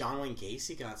 Oh, John Wayne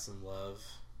Gacy got some love.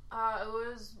 It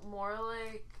was more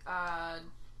like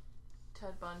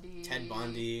Ted Bundy. Ted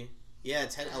Bundy. Yeah,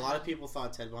 a lot of people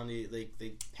thought Ted Bundy,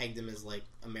 they pegged him as like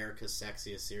America's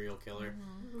sexiest serial killer.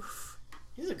 Mm-hmm.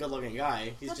 He's a good-looking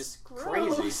guy. He's just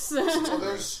crazy. So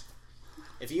there's...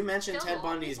 If you mention Ted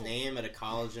Bundy's name at a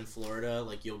college in Florida,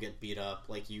 like, you'll get beat up.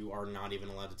 Like, you are not even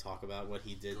allowed to talk about what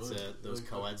he did to those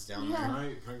co-eds down there.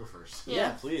 Can I go first?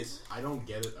 Yeah, please. I don't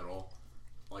get it at all.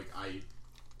 Like, I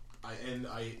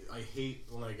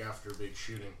hate, like, after a big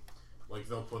shooting, like,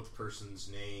 they'll put the person's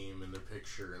name in their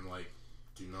picture and, like,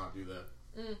 do not do that.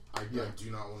 I do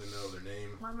not want to know their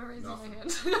name. Why am I raising my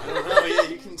hand? I don't know. Yeah,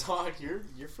 you can talk.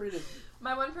 You're free to.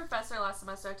 My one professor last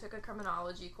semester, I took a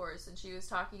criminology course, and she was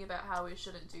talking about how we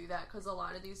shouldn't do that because a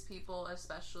lot of these people,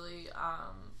 especially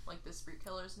like the spree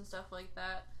killers and stuff like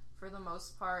that, for the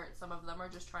most part, some of them are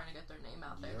just trying to get their name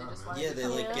out there. Yeah, they just man. want They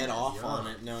like get off on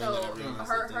it, knowing so that everyone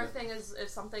else her thing is, if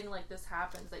something like this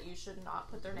happens, that you should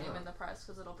not put their name in the press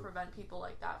because it'll prevent people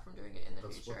like that from doing it in the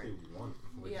future. That's what they want.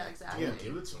 Yeah, exactly. Yeah,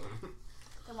 give it to them.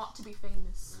 They want to be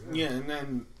famous. Yeah, and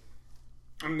then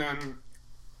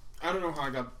I don't know how I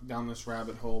got down this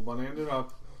rabbit hole, but I ended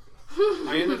up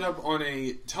on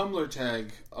a Tumblr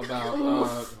tag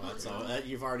about.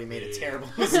 You've already made a terrible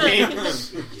mistake.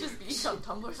 It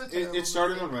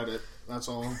started on Reddit. That's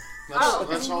all.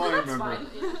 That's all I remember.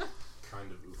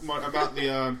 Kind of. What about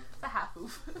the half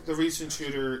oof. The recent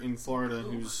shooter in Florida,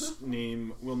 whose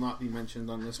name will not be mentioned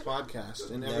on this podcast,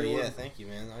 and everyone. Yeah, thank you,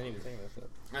 man. I didn't even think about that.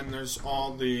 And there's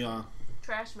all the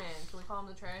Trash Man. Can we call him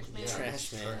the Trash Man? Yeah,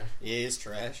 Trash Man. Yeah, he is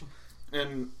trash.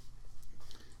 And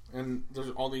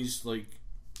there's all these like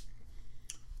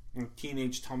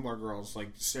teenage Tumblr girls,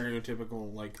 like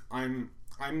stereotypical. Like I'm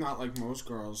not like most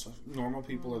girls. Normal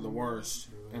people are the worst,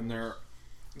 and they're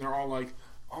all like,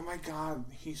 "Oh my god,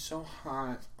 he's so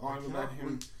hot. Oh, I would let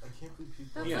him." I can't believe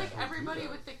people. That's like everybody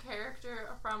with the character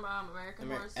from American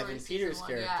Horror Story Evan Peters'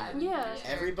 character. Yeah.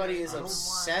 Everybody is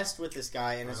obsessed with this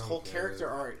guy, and his whole character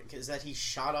arc is that he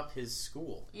shot up his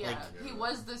school. Yeah, like, he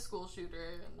was the school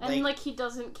shooter, and like he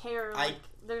doesn't care. Like,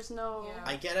 there's no. Yeah.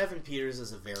 I get Evan Peters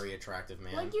as a very attractive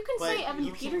man. Like you can say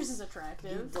Evan Peters is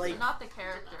attractive, like not the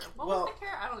character. What was the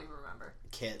character? I don't even remember.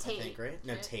 Kit, Tate. I think, right?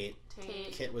 No, Tate.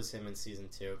 Kit was him in season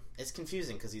 2. It's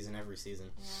confusing because he's in every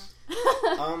season.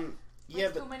 Yeah.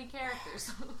 Too many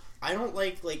characters. I don't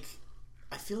like.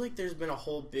 I feel like there's been a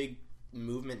whole big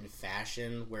movement in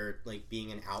fashion where like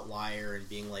being an outlier and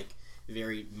being like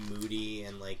very moody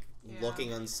and like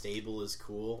looking unstable is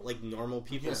cool. Like normal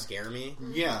people scare me.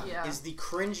 Yeah. Is the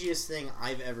cringiest thing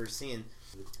I've ever seen.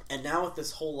 And now with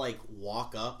this whole like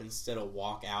walk up instead of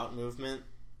walk out movement.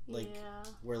 Like,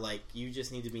 where, like, you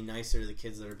just need to be nicer to the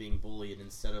kids that are being bullied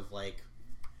instead of, like,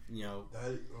 you know...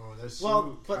 That's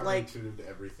so counterintuitive to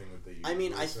everything that they I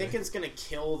mean, I think it's going to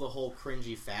kill the whole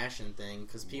cringy fashion thing,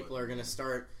 because people are going to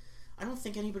start... I don't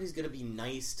think anybody's going to be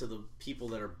nice to the people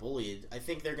that are bullied. I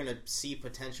think they're going to see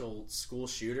potential school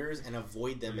shooters and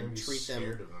avoid them and treat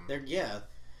them...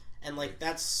 And, like,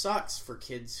 that sucks for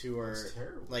kids who are...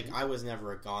 Like, I was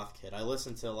never a goth kid. I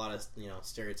listened to a lot of, you know,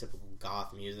 stereotypical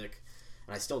goth music...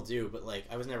 And I still do, but, like,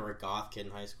 I was never a goth kid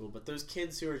in high school. But those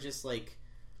kids who are just, like,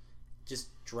 just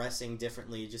dressing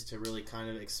differently just to really kind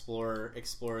of explore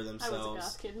themselves. I was a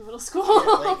goth kid in middle school.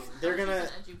 Yeah, like, they're gonna...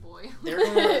 edgy boy. They're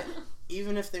gonna...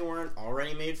 even if they weren't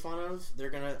already made fun of, they're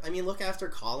gonna... I mean, look, after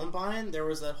Columbine, there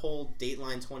was that whole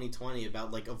Dateline 2020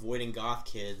 about, like, avoiding goth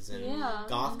kids and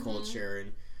goth culture,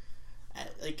 and,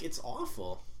 like, it's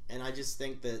awful. And I just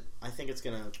think that... I think it's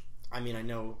gonna... I mean,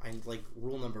 like,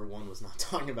 rule number 1 was not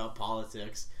talking about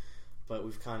politics, but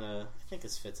we've kind of... I think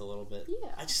this fits a little bit.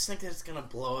 Yeah. I just think that it's gonna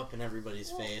blow up in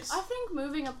everybody's face. I think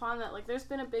moving upon that, like, there's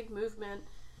been a big movement,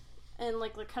 and,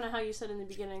 like kind of how you said in the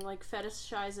beginning, like,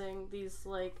 fetishizing these,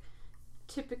 like,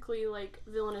 typically, like,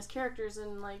 villainous characters,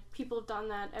 and, like, people have done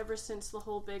that ever since the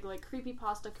whole big, like,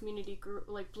 creepypasta community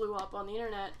blew up on the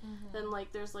internet. Then,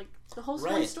 like, there's, like, the whole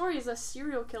story is a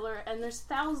serial killer, and there's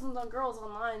thousands of girls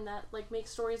online that, like, make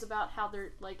stories about how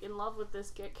they're, like, in love with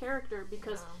this character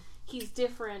because he's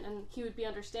different and he would be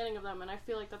understanding of them, and I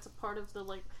feel like that's a part of the,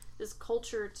 like, this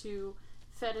culture to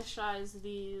fetishize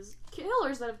these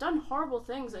killers that have done horrible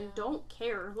things and don't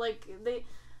care. Like,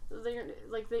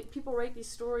 people write these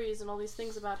stories and all these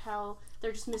things about how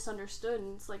they're just misunderstood,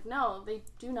 and it's like, no, they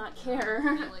do not care.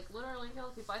 They, like, literally kill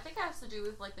people. I think it has to do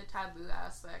with, like, the taboo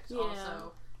aspect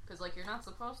also, because, like, you're not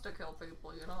supposed to kill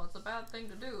people, you know, it's a bad thing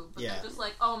to do, but they're just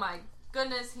like, oh my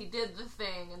goodness, he did the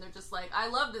thing, and they're just like, I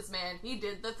love this man, he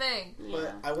did the thing.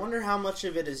 But I wonder how much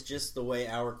of it is just the way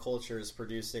our culture is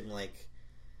producing, like,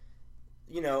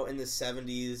 you know, in the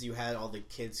 70s, you had all the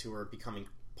kids who were becoming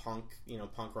punk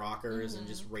rockers and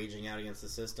just raging out against the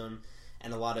system,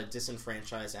 and a lot of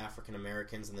disenfranchised African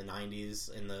Americans in the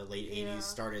 90s, in the late 80s,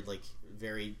 started, like,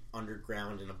 very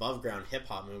underground and above ground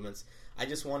hip-hop movements. I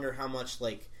just wonder how much,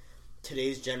 like,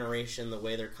 today's generation, the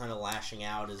way they're kind of lashing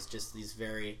out is just these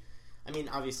very... I mean,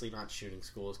 obviously not shooting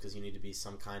schools, because you need to be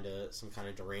some kind of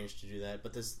deranged to do that,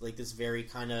 but this very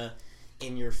kind of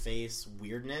in-your-face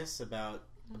weirdness about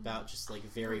just, like,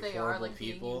 very horrible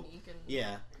people.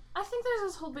 I think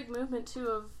there's this whole big movement, too,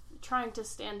 of trying to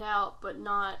stand out, but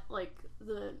not, like,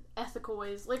 the ethical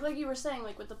ways. Like you were saying,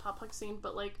 like, with the pop punk scene,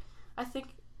 but, like, I think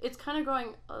it's kind of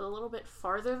going a little bit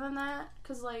farther than that,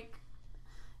 because, like,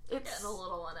 it's a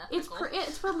little unethical.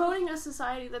 It's promoting a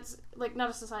society that's, like, not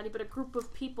a society, but a group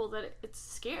of people that it's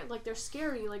scared. Like, they're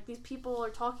scary. Like, these people are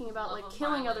talking about, like,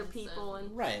 killing other people.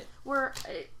 And where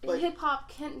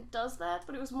hip-hop does that,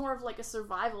 but it was more of, like, a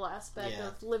survival aspect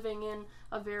of living in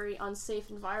a very unsafe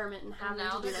environment and having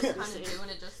to do that. They're kind of doing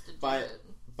it just to do it.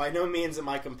 By no means am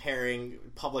I comparing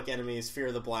Public Enemy's Fear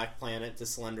of the Black Planet to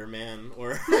Slender Man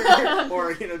or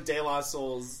you know, De La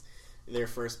Soul's their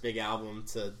first big album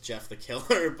to Jeff the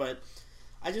Killer, but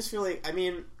I just feel like, I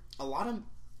mean, a lot of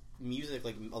music,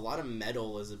 like a lot of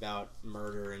metal is about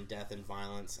murder and death and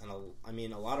violence, and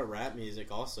a lot of rap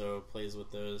music also plays with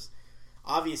those.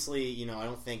 Obviously, you know, I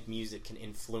don't think music can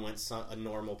influence a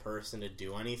normal person to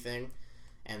do anything,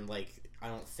 and, like, I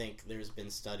don't think there's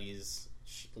been studies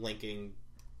linking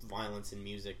violence in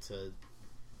music to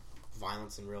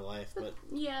violence in real life, but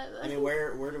I mean,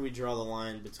 where do we draw the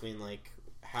line between, like,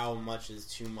 how much is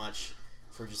too much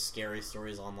for just scary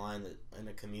stories online that in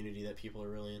a community that people are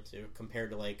really into, compared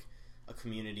to, like, a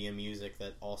community of music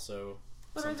that also.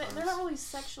 But they're not really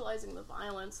sexualizing the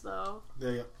violence, though.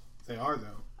 They are,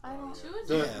 though. I don't.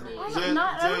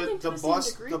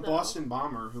 The Boston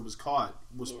bomber who was caught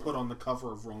was put on the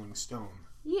cover of Rolling Stone.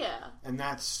 Yeah. And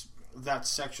that's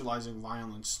sexualizing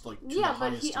violence, like, to the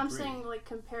highest degree. I'm saying, like,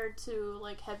 compared to,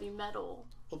 like, heavy metal.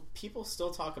 Well, people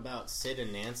still talk about Sid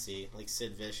and Nancy, like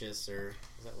Sid Vicious, or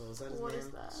was that his name? What is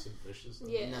that? Sid Vicious?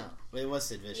 Yeah. No, it was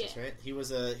Sid Vicious, right? He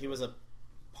was a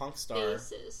punk star.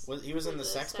 He was in the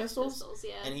Sex Pistols,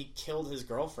 and he killed his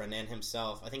girlfriend and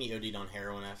himself. I think he OD'd on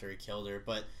heroin after he killed her,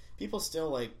 but people still,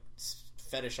 like,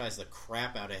 fetishize the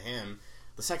crap out of him.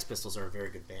 The Sex Pistols are a very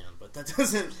good band, but that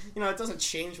doesn't, you know, it doesn't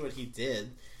change what he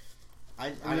did.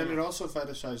 And then it also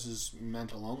fetishizes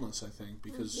mental illness, I think,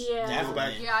 because I feel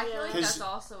like that's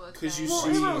also a thing. He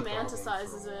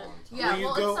romanticizes it. Yeah,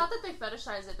 well, it's not that they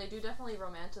fetishize it; they do definitely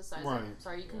romanticize it.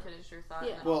 Sorry, you can finish your thought.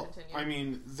 And then I'll continue. I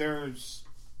mean, there's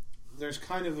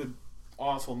kind of an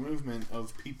awful movement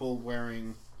of people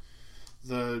wearing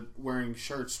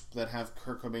shirts that have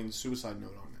Kurt Cobain's suicide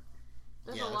note on it.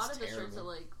 There's a lot of the shirts that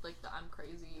like the I'm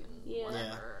crazy and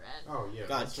whatever. And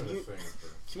God, can you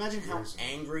imagine how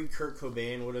angry Kurt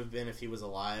Cobain would have been if he was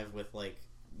alive with, like,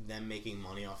 them making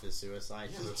money off his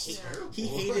suicide? He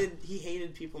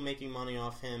hated people making money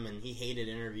off him, and he hated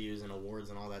interviews and awards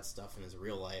and all that stuff in his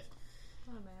real life.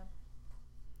 What a man.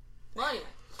 Well,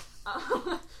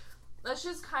 anyway, that's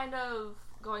just kind of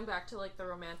going back to, like, the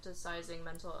romanticizing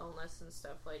mental illness and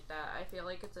stuff like that. I feel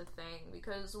like it's a thing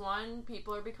because, one,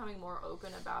 people are becoming more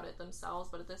open about it themselves,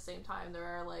 but at the same time there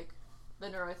are, like, the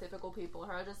neurotypical people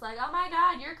who are just like, oh my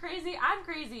god, you're crazy, I'm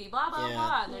crazy, blah blah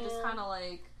blah, and they're just kind of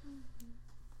like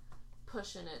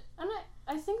pushing it. And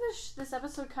I think this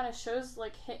episode kind of shows,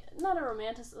 like, not a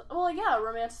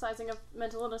romanticizing of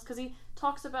mental illness, because he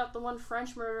talks about the one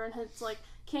French murder, and it's like,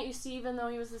 can't you see, even though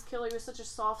he was this killer, he was such a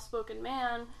soft-spoken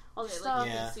man, all this stuff.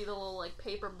 You can see the little, like,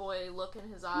 paper boy look in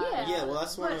his eyes. Yeah, well,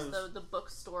 that's one of... The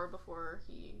bookstore before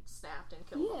he snapped and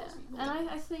killed all those people. And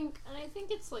I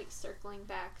think it's, like, circling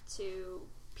back to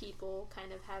people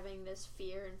kind of having this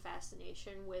fear and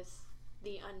fascination with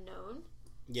the unknown.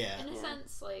 Yeah. In a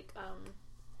sense, like,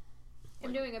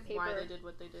 I'm doing a paper... Why they did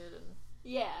what they did, and...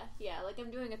 Yeah, like,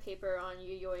 I'm doing a paper on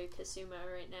Yayoi Kusama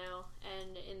right now,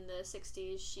 and in the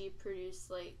 60s, she produced,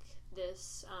 like,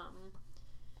 this,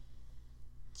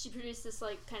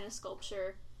 like, kind of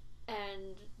sculpture,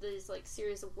 and these, like,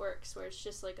 series of works where it's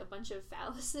just, like, a bunch of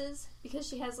phalluses, because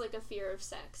she has, like, a fear of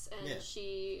sex, and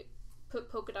she put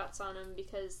polka dots on them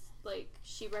because, like,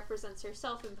 she represents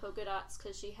herself in polka dots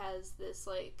because she has this,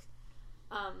 like,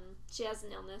 she has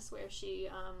an illness where she,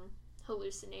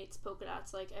 hallucinates polka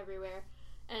dots, like, everywhere,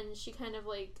 and she kind of,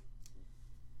 like,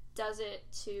 does it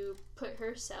to put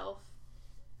herself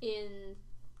in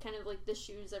kind of, like, the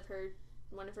shoes of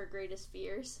one of her greatest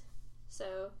fears.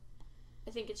 So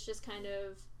I think it's just kind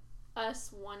of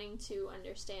us wanting to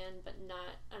understand but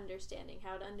not understanding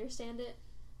how to understand it,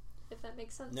 if that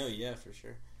makes sense. No, yeah, for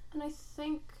sure. And I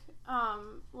think,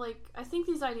 I think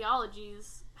these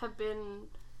ideologies have been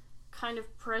kind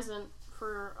of present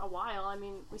for a while. I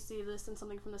mean, we see this in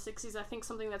something from the 60s. I think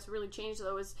something that's really changed,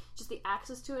 though, is just the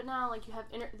access to it now. Like, you have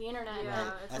the internet,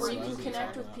 where you can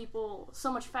connect with people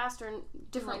so much faster in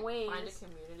different ways. Find a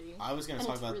community. I was going to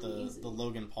talk about the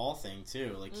Logan Paul thing,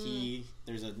 too. Like,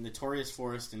 there's a notorious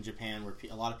forest in Japan where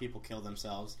a lot of people kill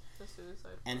themselves. The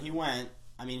suicide. And he went...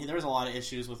 I mean, there was a lot of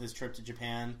issues with his trip to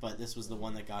Japan, but this was the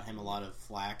one that got him a lot of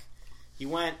flack. He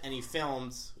went and he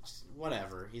filmed...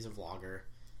 Whatever. He's a vlogger.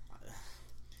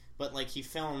 But, like, he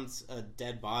filmed a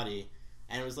dead body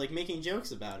and was, like, making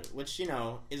jokes about it, which, you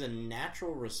know, is a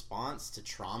natural response to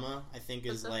trauma, I think,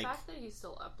 is, like... the fact that he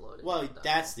still uploaded well,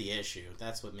 that's the issue.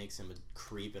 That's what makes him a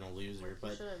creep and a loser.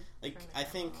 But, like, I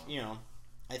think, you know,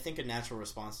 I think a natural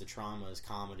response to trauma is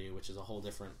comedy, which is a whole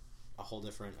different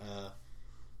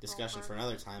discussion for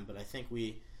another time. But I think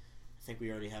we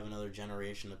already have another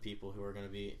generation of people who are going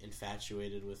to be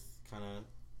infatuated with kind of,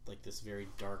 like, this very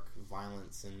dark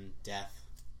violence and death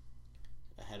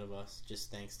ahead of us, just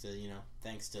thanks to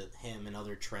him and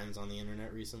other trends on the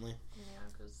internet recently. Yeah,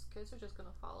 because kids are just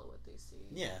gonna follow what they see.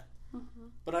 Yeah.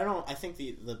 But I think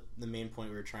the main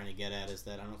point we were trying to get at is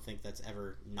that I don't think that's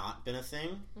ever not been a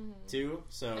thing, too.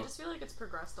 So I just feel like it's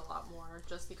progressed a lot more,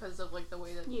 just because of, like, the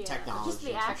way that technology, just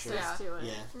the access to it.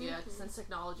 Yeah, since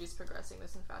technology is progressing,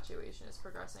 this infatuation is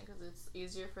progressing because it's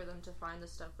easier for them to find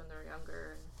this stuff when they're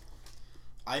younger. And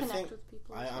I think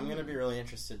I'm going to be really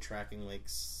interested tracking, like,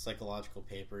 psychological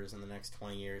papers in the next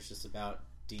 20 years just about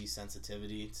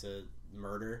desensitivity to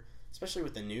murder, especially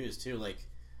with the news, too. Like,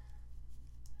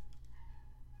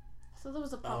 so there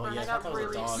was a pupper and I got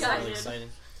really excited.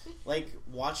 Like,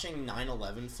 watching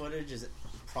 9/11 footage is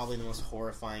probably the most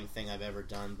horrifying thing I've ever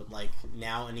done, but, like,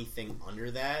 now anything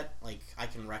under that, like, I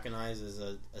can recognize as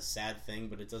a sad thing,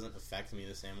 but it doesn't affect me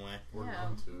the same way. We're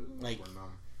numb to it. Like, we're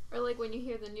numb. Or, like, when you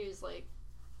hear the news, like,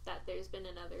 that there's been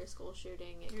another school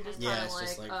shooting. You're just kind of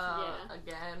like,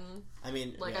 again. I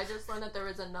mean, like, I just learned that there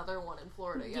was another one in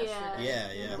Florida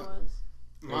yesterday.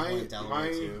 Yeah.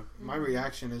 My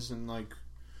reaction isn't like,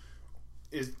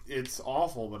 it's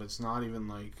awful, but it's not even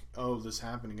like, oh, this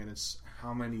happened again. It's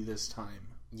how many this time.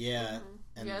 Yeah.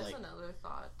 And it's like, another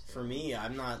thought, too. For me,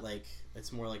 I'm not like,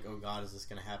 it's more like, oh God, is this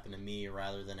going to happen to me,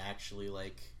 rather than actually,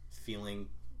 like, feeling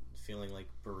like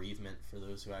bereavement for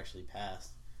those who actually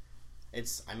passed.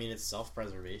 It's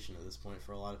self-preservation at this point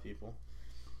for a lot of people.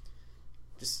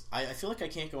 Just, I feel like I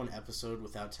can't go an episode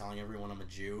without telling everyone I'm a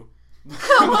Jew.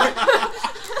 I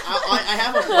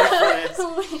have a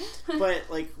boyfriend, but,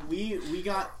 like, we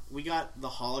got the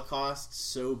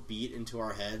Holocaust so beat into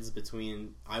our heads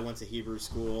between I went to Hebrew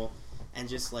school and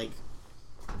just, like,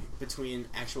 between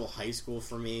actual high school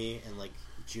for me and, like,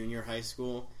 junior high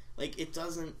school. Like, it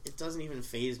doesn't even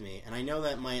faze me. And I know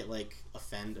that might, like,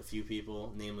 offend a few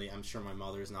people. Namely, I'm sure my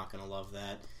mother's not going to love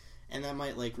that. And that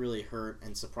might, like, really hurt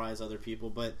and surprise other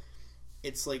people. But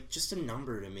it's, like, just a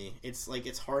number to me. It's, like,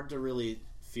 it's hard to really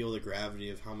feel the gravity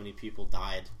of how many people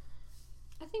died.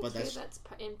 I think, that's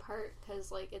in part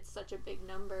because, like, it's such a big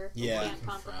number. Yeah. You can't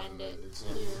comprehend it.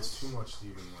 It's too much to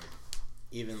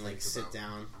even, like... sit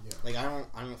down. Yeah. Like,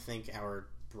 I don't think our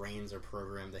brains are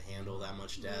programmed to handle that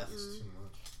much death. It's too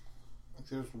much. Like,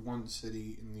 there's one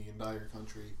city in the entire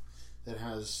country that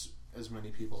has as many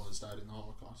people as died in the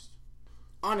Holocaust.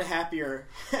 On to happier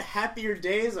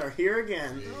days are here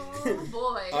again. Oh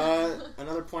boy.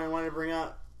 Another point I wanted to bring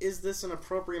up. Is this an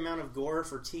appropriate amount of gore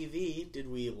for TV? Did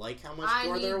we like how much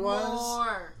gore there was?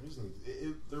 More.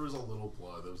 There was a little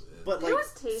blood. That was it. But It like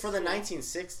was for the tasteful.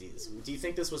 1960s, do you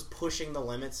think this was pushing the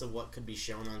limits of what could be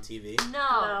shown on TV?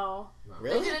 No.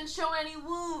 Really? They didn't show any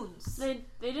wounds. They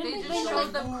didn't. They just They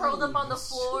showed them curled up on the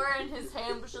floor, and his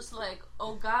hand was just like,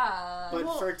 oh god. But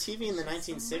for TV in the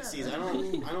 1960s,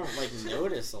 I don't like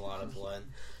notice a lot of blood.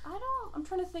 I'm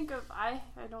trying to think of. I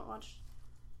don't watch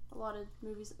a lot of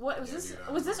movies. What was Yeah, this? dude,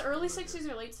 I Was this don't early know. 60s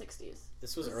or late 60s?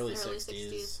 This was early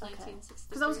 60s. 1960s.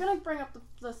 Because I was gonna bring up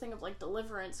the thing of like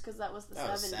Deliverance, because that was the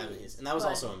That was 70s. and that was but-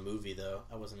 also a movie though.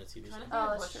 That wasn't a TV show.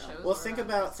 Oh, that's true. Well, think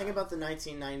about the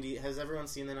 1990s. Has everyone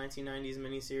seen the 1990s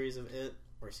miniseries of It,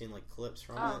 or seen like clips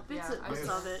from it? Bits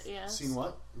of it, yeah. Seen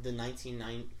what? The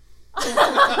 1990.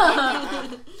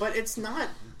 But it's not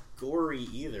gory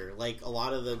either. Like a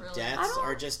lot of the deaths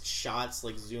are just shots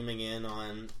like zooming in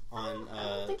on. I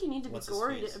don't think you need to be what's his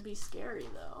gory face? to be scary,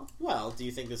 though. Well, do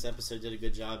you think this episode did a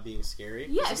good job being scary?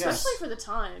 Yeah, especially for the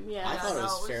time. Yeah, I thought it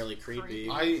was fairly creepy.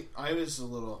 I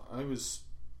was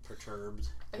perturbed.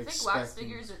 I think wax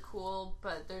figures are cool,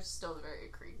 but they're still very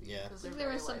creepy. Yeah. I think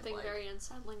there was something very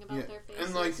unsettling about their faces.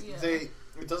 And like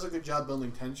it does a good job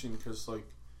building tension because like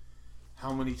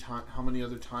how many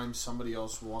other times somebody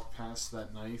else walked past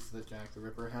that knife that Jack the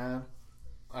Ripper had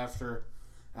after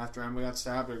Emma got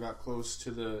stabbed or got close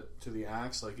to the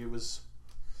axe. Like it was,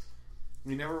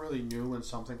 we never really knew when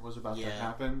something was about to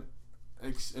happen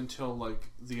until like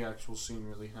the actual scene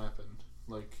really happened.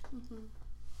 Like.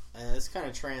 This kind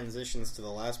of transitions to the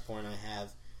last point I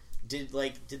have. Did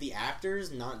the actors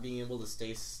not being able to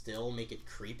stay still make it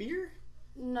creepier?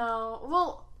 No.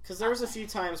 Well, because there was a few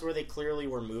times where they clearly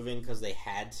were moving because they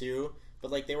had to,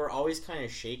 but like they were always kind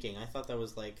of shaking. I thought that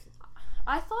was like.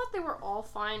 I thought they were all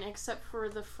fine except for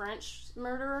the French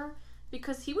murderer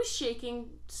because he was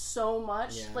shaking so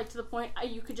much, like to the point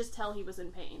you could just tell he was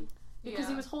in pain because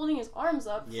he was holding his arms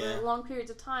up for long periods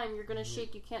of time. You're gonna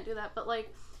shake. You can't do that. But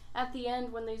like. At the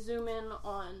end, when they zoom in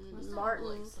on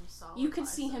Martin, you could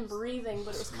see him breathing,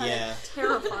 but it was kind of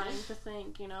terrifying to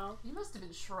think, you know? You must have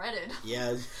been shredded.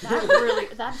 Yeah.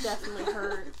 That definitely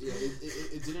hurt. Yeah,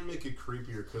 it didn't make it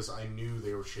creepier because I knew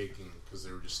they were shaking because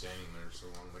they were just standing there so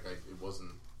long. Like,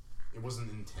 it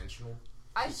wasn't intentional.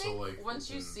 I think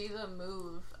once you see them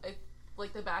move,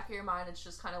 like the back of your mind, it's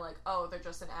just kind of like, oh, they're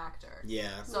just an actor.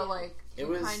 Yeah. So like,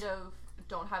 you kind of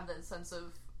don't have that sense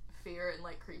of fear and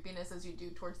like creepiness as you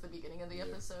do towards the beginning of the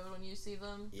episode when you see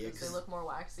them because they look more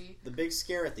waxy. The big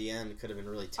scare at the end could have been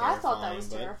really terrifying. I thought that was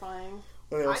terrifying.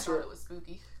 I thought it was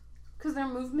spooky because their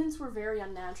movements were very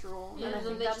unnatural. Yeah, and I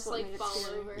think they that's just what like made it fall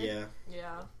scary. over. Yeah.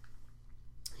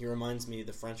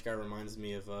 The French guy reminds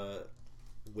me of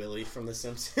Willie from The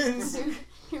Simpsons.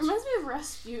 He reminds me of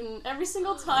Rasputin. Every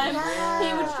single time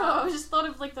he would go, I just thought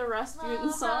of like the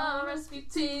Rasputin song.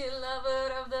 Rasputin,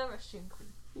 lover of the Russian queen.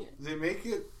 Yeah. They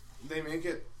make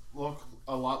it look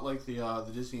a lot like the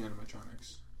Disney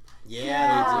animatronics.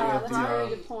 Yeah, that's a very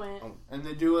good point. And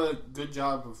they do a good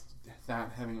job of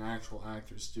that, having actual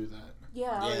actors do that.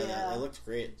 Yeah, it looked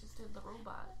great. Just did the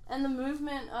robot. And the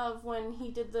movement of when he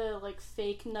did the like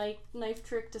fake knife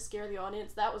trick to scare the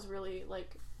audience, that was really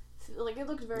like it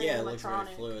looked very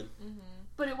electronic. It looked very fluid.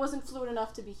 But it wasn't fluid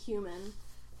enough to be human.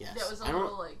 Yes. That was a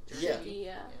little like jerky.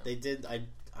 Yeah. They did.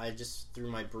 I just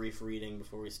through my brief reading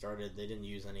before we started, they didn't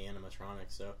use any animatronics,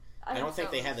 so I don't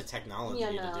think they had the technology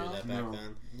to do that back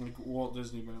then. Like Walt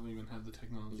Disney barely even had the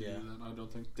technology to do that. I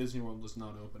don't think Disney World was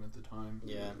not open at the time.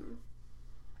 Yeah.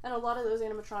 And a lot of those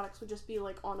animatronics would just be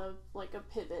like on a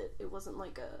pivot. It wasn't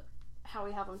like how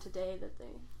we have them today that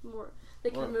they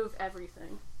can move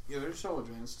everything. Yeah, they're so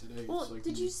advanced today. Well, it's like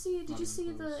did you see not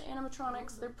even the close.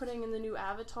 animatronics they're putting in the new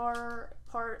Avatar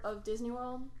part of Disney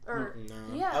World? Or No.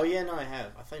 yeah. Oh yeah, no, I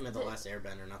have. I thought you meant the Last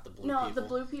Airbender, not the blue people. No, the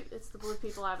blue people. It's the blue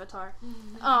people Avatar.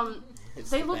 It's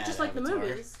they the look bad just like Avatar. the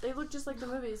movies. They look just like the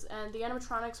movies, and the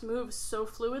animatronics move so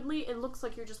fluidly. It looks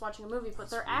like you're just watching a movie, but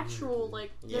they're actual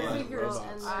they're figures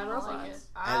robots. and I don't robots. like it.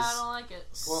 I don't like it.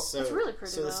 Well, it's really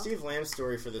pretty. So though. the Steve Lamb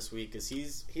story for this week is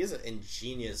he has an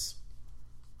ingenious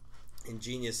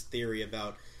theory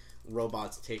about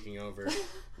robots taking over.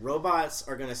 Robots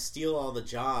are going to steal all the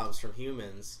jobs from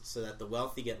humans so that the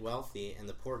wealthy get wealthy and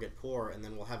the poor get poor, and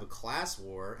then we'll have a class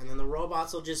war, and then the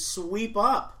robots will just sweep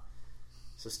up.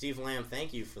 So Steve Lamb,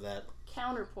 thank you for that.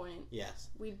 Counterpoint. Yes.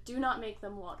 We do not make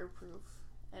them waterproof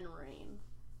and rain.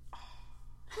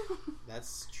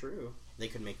 That's true. They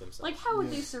could make themselves. Like, how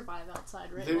would they survive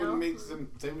outside right They now? would make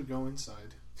them. They would go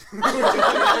inside.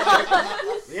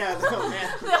 Yeah, no, man.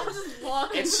 They'll just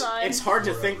walk inside. It's hard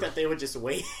to think that they would just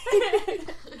wait.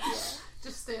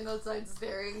 Just stand outside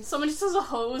staring. Someone just has a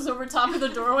hose over top of the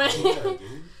doorway. Yeah, dude.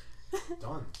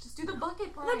 Done. Just do the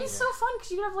bucket fight. That'd be so fun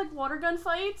because you could have like water gun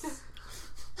fights.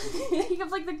 You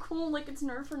have like the cool like it's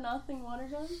Nerf or nothing water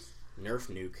guns. Nerf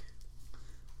nuke.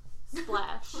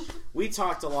 Splash. We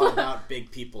talked a lot about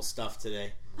big people stuff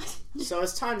today. So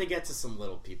it's time to get to some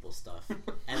little people stuff.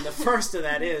 And the first of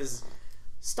that is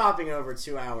stopping over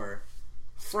to our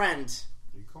friend,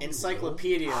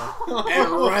 encyclopedia,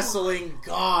 and wrestling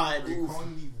god,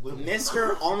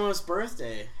 Mr. Almost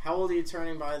Birthday. How old are you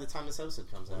turning by the time this episode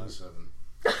comes out? 27.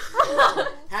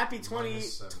 Happy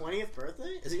 20th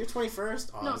birthday? Is it your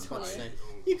 21st? Oh, No, I was about to 20th. say,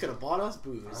 you could have bought us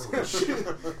booze.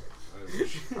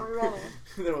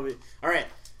 Alright.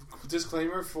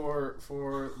 Disclaimer for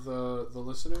the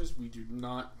listeners: we do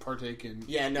not partake in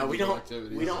we don't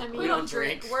activities. we don't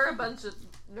drink. We're a bunch of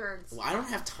nerds. Well, I don't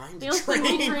have time to The only drink.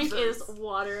 thing we drink is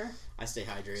water. I stay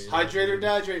hydrated. Hydrate or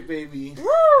dehydrate, baby.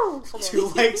 Woo! 2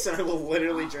 likes and I will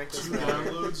literally drink this. 2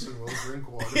 downloads and we'll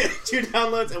drink water. 2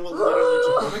 downloads and we'll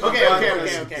literally drink.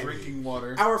 Okay. Drinking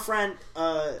water. Our friend,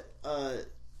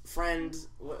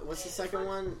 what's the second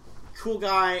one? Cool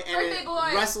guy and Birthday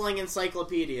boy. wrestling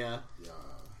encyclopedia.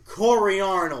 Corey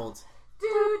Arnold.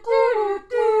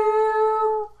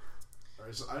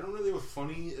 Alright, so I don't really have a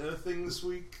funny thing this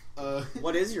week.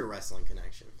 What is your wrestling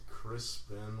connection? Chris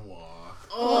Benoit.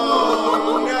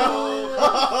 Oh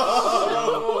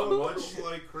no! Much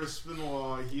like Chris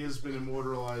Benoit, he has been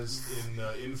immortalized in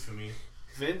infamy.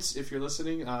 Vince, if you're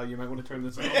listening, you might want to turn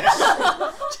this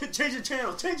off. Change the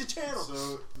channel.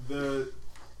 So the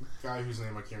guy whose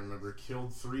name I can't remember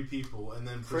killed 3 people and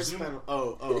then Chris presumably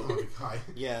the guy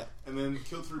and then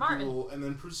killed 3 Martin. people and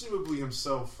then presumably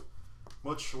himself,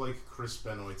 much like Chris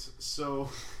Benoit. So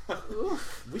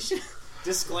we should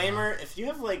disclaimer: if you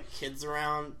have like kids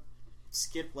around,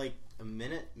 skip like a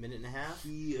minute and a half.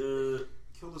 He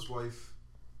killed his wife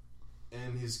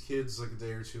and his kids like a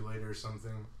day or 2 later or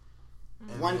something.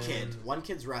 And One then-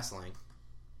 kid's wrestling.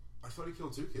 I thought he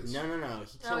killed 2 kids. No.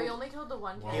 He only killed the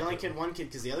one kid. He only killed one kid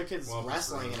because the other kid's Well,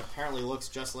 wrestling that's and apparently looks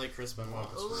just like Chris Benoit.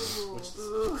 Ooh.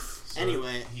 So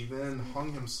Anyway, he then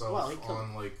hung himself Well, he killed-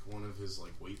 on like one of his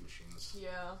like weight machines.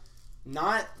 Yeah.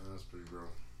 not. That's pretty bro.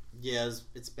 Yeah,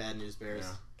 it's bad news bears. Yeah.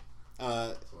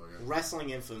 That's all I got. Wrestling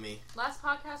infamy. Last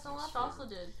podcast on Left also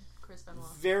did Chris Benoit.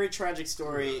 Very tragic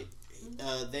story.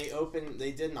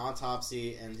 They did an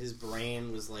autopsy, and his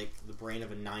brain was like the brain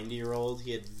of a 90-year-old.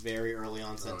 He had very early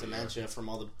onset dementia from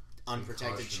all the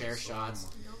unprotected chair shots.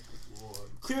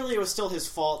 Clearly, it was still his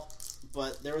fault,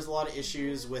 but there was a lot of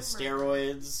issues with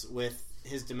steroids, with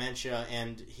his dementia,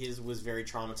 and his was very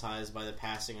traumatized by the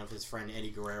passing of his friend Eddie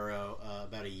Guerrero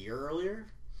about a year earlier.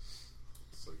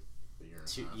 It's like a year and a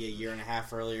half. Yeah, a year and a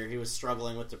half earlier. He was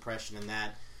struggling with depression and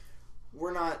that.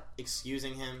 We're not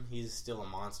excusing him. He's still a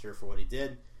monster for what he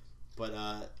did, but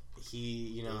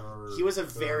he was a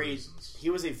very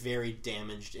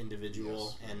damaged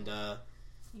individual, Yes. and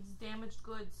He's damaged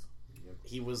goods.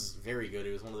 he was very good.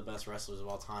 He was one of the best wrestlers of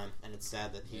all time, and it's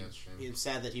sad that it's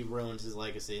sad that he ruined his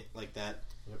legacy like that.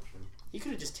 Yep, shame. He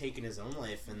could have just taken his own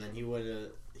life, and then he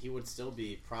would still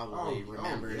be probably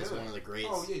remembered as one of the greats.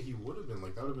 Oh yeah, he would have been.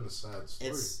 Like that would have been a sad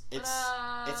story. It's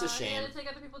a shame. He had to take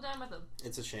other people down with him.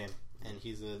 It's a shame. And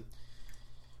he's a...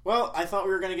 Well, I thought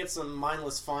we were going to get some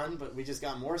mindless fun, but we just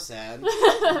got more sad.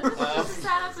 It's a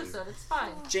sad episode. It's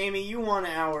fine. Jamie, you won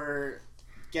our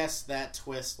Guess That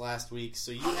Twist last week,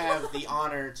 so you have the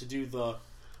honor to do the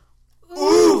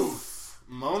Oof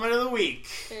moment of the week.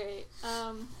 Alright,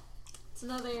 it's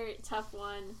another tough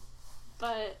one,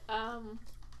 but I'm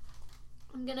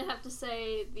gonna have to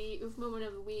say the oof moment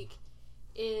of the week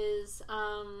is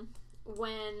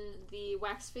when the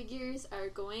wax figures are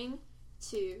going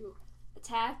to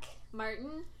attack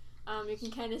Martin. You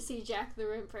can kind of see Jack the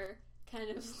Ripper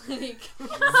kind of like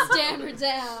stammer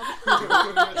down.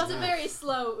 It's a very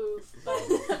slow oof, but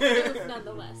oof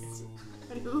nonetheless.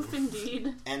 An oof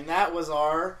indeed. And that was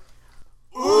our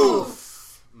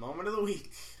Oof moment of the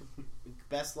week.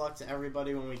 Best luck to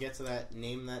everybody when we get to that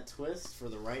name that twist for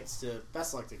the rights to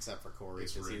best luck except for Corey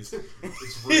because he's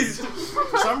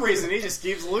for some reason he just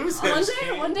keeps losing.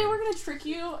 One day we're gonna trick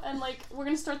you and like we're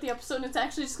gonna start the episode and it's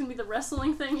actually just gonna be the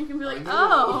wrestling thing. You can be like,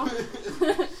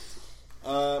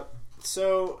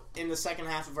 So in the second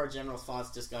half of our general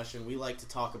thoughts discussion, we like to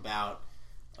talk about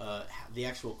the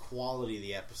actual quality of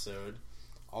the episode.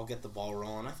 I'll get the ball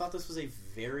rolling. I thought this was a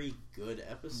very good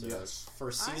episode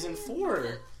for season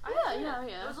 4. Yeah.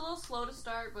 It was a little slow to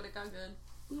start, but it got good.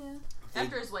 Yeah.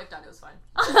 After his wife died, it was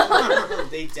fine.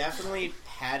 They definitely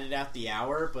padded out the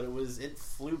hour, but it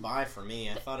flew by for me.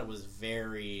 I thought it was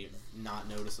very not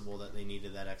noticeable that they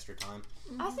needed that extra time.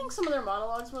 I think some of their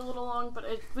monologues were a little long, but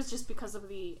it was just because of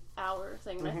the hour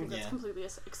thing, and I think that's completely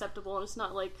acceptable, and it's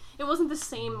not like, it wasn't the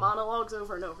same monologues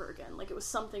over and over again. Like, it was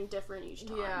something different each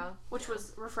time, which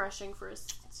was refreshing for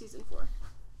season 4.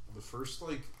 The first,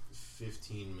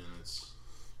 15 minutes,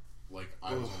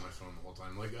 I was on my phone the whole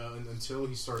time. Until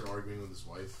he started arguing with his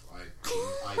wife,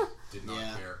 I did not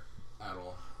care at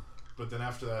all. But then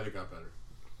after that, it got better.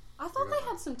 I thought they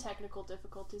had some technical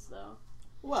difficulties, though.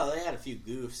 Well, they had a few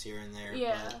goofs here and there.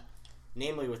 Yeah. But,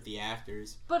 namely with the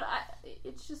actors. But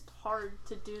it's just hard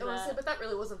to do that. But that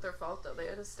really wasn't their fault, though. They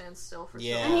had to stand still for so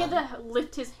long. And he had to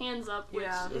lift his hands up, which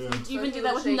if you even do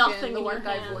that with shaking, nothing the in your one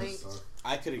guy hands. blinked.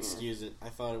 I could excuse it. I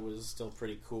thought it was still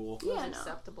pretty cool. It was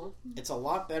acceptable. It's a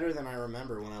lot better than I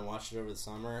remember when I watched it over the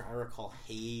summer. I recall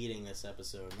hating this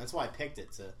episode. And that's why I picked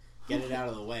it, to get it out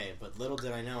of the way. But little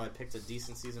did I know I picked a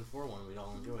decent season 4 one we'd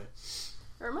all enjoy.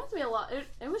 It reminds me a lot.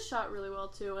 It was shot really well,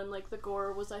 too. And, the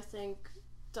gore was, I think,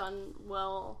 done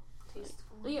well.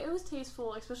 Tasteful. Yeah, it was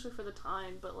tasteful, especially for the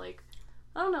time. But, I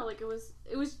don't know. It was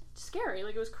scary.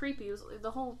 It was creepy. It was the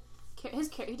whole...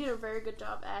 he did a very good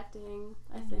job acting,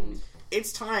 I think.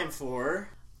 It's time for...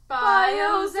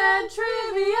 Bios and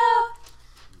Trivia!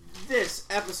 This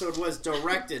episode was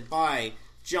directed by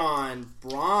John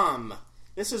Brom.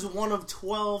 This is one of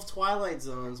 12 Twilight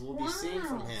Zones we'll be seeing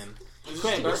from him.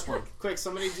 Quick,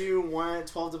 somebody do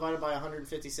 12 divided by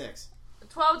 156.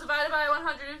 12 divided by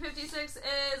 156 is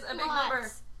a big number.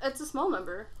 It's a small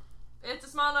number. It's a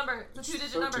small number. It's a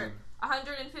 2-digit number.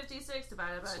 156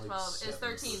 divided by 12 is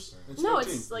 13. No,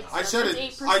 it's I said it.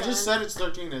 8%. I just said it's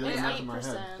 13. It didn't It's have in my 8%.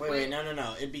 head. Wait,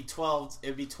 no. It'd be 12.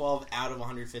 It'd be 12 out of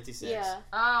 156. Yeah.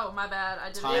 Oh, my bad. I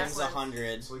did it Times backwards.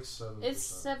 100.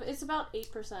 It's 7%. It's about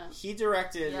 8%. He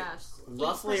directed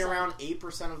roughly 8%. around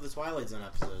 8% of the Twilight Zone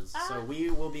episodes. So we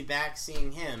will be back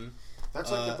seeing him. That's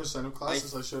the percent of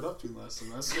classes I showed up to last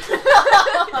semester.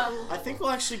 I think we'll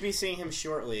actually be seeing him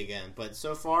shortly again. But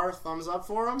so far, thumbs up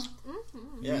for him?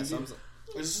 Mm-hmm. Yeah, thumbs up.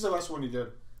 Is this the last one he did?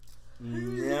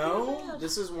 No.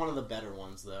 This is one of the better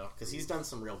ones, though. Because he's done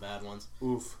some real bad ones.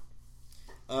 Oof.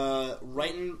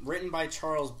 Written by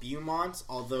Charles Beaumont,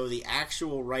 although the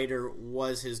actual writer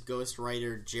was his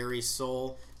ghostwriter, Jerry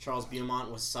Soule. Charles Beaumont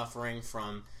was suffering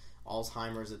from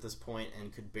Alzheimer's at this point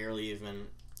and could barely even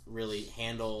really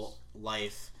handle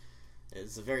life.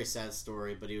 It's a very sad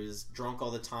story, but he was drunk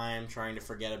all the time, trying to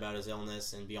forget about his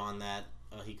illness, and beyond that,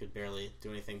 he could barely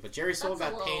do anything. But Jerry Soule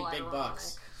got paid big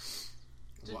bucks.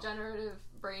 Degenerative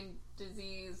brain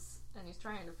disease, and he's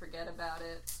trying to forget about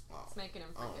it. It's making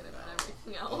him forget about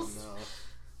everything else. Oh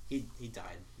no. He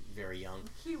died very young.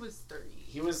 He was 30.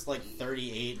 He was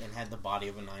 38 and had the body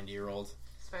of a 90-year-old.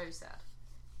 It's very sad.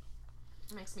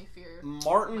 It makes me fear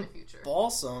Martin my future.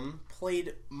 Balsam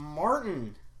played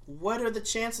Martin. What are the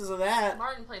chances of that?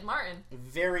 Martin played Martin.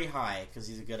 Very high, because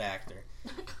he's a good actor.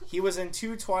 He was in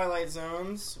 2 Twilight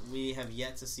Zones. We have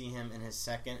yet to see him in his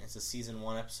second. It's a season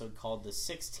 1 episode called The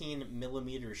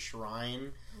 16mm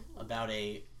Shrine, about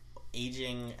a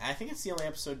aging... I think it's the only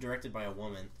episode directed by a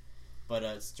woman. But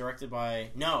it's directed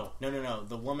by... No.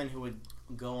 The woman who would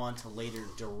go on to later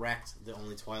direct the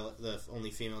only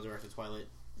female directed Twilight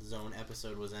Zone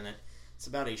episode was in it. It's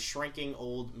about a shrinking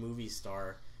old movie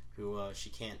star who she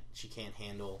can't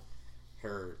handle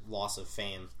her loss of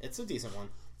fame. It's a decent one.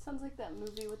 Sounds like that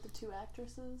movie with the 2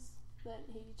 actresses that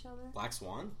hate each other. Black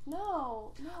Swan?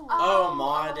 No. Oh,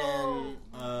 Maud and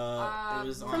it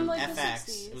was on the FX.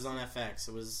 60s. It was on FX.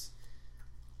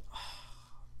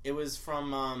 It was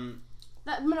from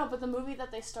but the movie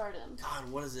that they starred in.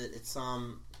 God, what is it? It's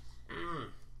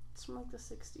It's from the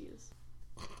 60s.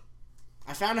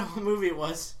 I found out what movie it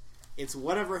was. It's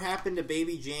Whatever Happened to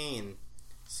Baby Jane,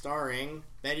 starring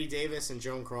Bette Davis and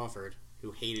Joan Crawford,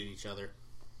 who hated each other.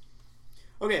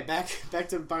 Okay, back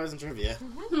to Bios and Trivia.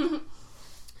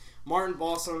 Martin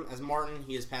Balsam as Martin.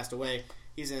 He has passed away.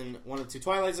 He's in 1 of 2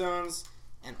 Twilight Zones,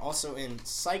 and also in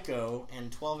Psycho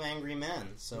and 12 Angry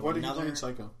Men. So what did he do in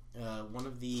Psycho? One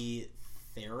of the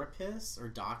therapists or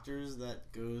doctors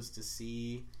that goes to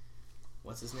see...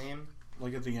 What's his name?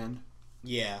 Like at the end?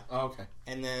 Yeah. Oh, okay.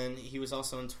 And then he was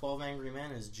also in 12 Angry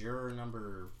Men as juror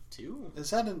number 2.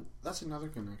 Is that that's another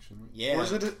connection? Right? Yeah. Or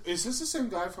is this the same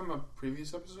guy from a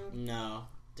previous episode? No,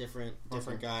 different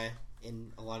guy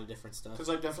in a lot of different stuff. Because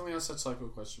I definitely asked that Psycho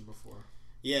question before.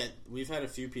 Yeah, we've had a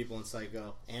few people in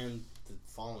Psycho and the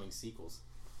following sequels.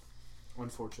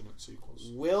 Unfortunate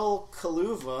sequels. Will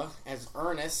Kaluva as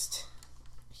Ernest.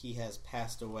 He has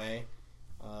passed away.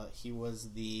 He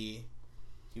was the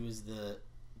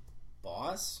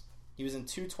boss. He was in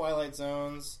 2 Twilight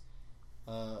Zones.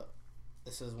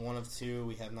 This is one of 2.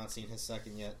 We have not seen his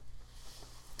second yet.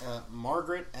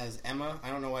 Margaret as Emma. I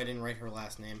don't know why I didn't write her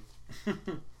last name.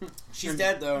 She's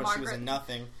dead, though, and she was in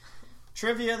nothing.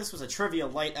 Trivia. This was a Trivia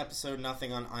Light episode.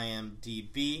 Nothing on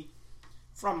IMDb.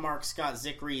 From Mark Scott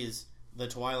Zickery's The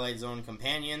Twilight Zone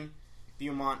Companion.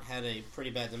 Beaumont had a pretty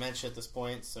bad dementia at this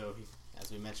point, so he,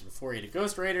 as we mentioned before, he had a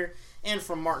Ghost Rider. And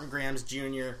from Martin Grams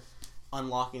Jr.,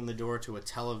 Unlocking the Door to a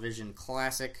Television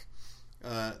Classic.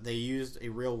 They used a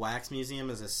real wax museum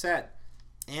as a set,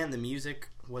 and the music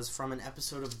was from an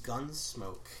episode of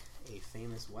Gunsmoke, a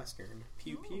famous Western.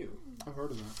 Pew Pew. I've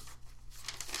heard of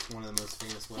that. One of the most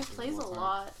famous It Westerns. plays a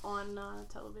lot on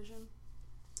television.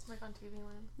 Like on TV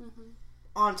Land. Mm-hmm.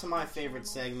 On to my favorite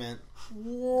segment.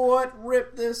 What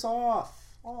ripped this off?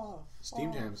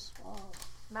 Steamed hams.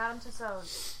 Madame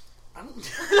Tussauds. I don't know.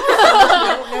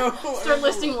 Start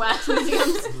listing wax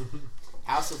museums.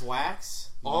 House of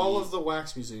Wax. All of the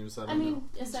wax museums that I know.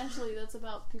 Essentially, that's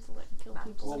about people that kill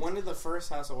people. Well, when did the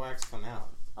first House of Wax come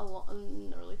out? In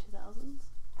the early 2000s.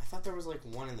 I thought there was like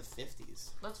one in the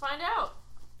 50s. Let's find out.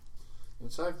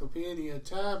 Encyclopedia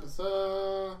Tabitha.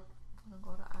 I'm gonna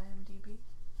go to IMDb.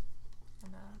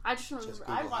 And, I just remember Just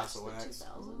I Google watched House the of Wax.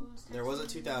 2000s. There was a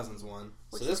 2000s one.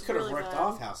 Which So this is could have really ripped bad.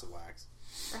 off House of Wax.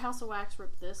 Or House of Wax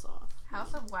ripped this off.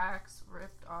 House of Wax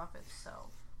ripped off itself.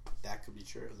 That could be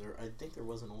true. I think there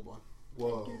was an old one.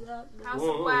 Whoa. House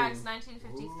of Wax,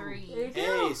 1953.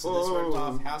 Hey, so this ripped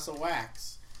off House of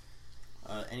Wax.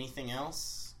 Anything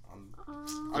else?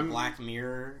 A Black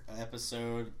Mirror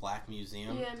episode, Black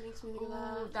Museum. Yeah, it makes me think of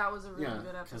that. That was a really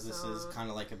good episode. Because this is kind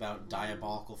of like about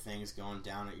diabolical things going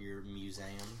down at your museum.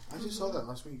 I just saw that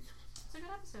last week. It's a good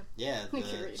episode. Yeah,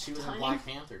 she was in Black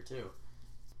Panther too.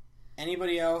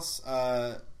 Anybody else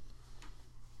have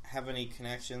any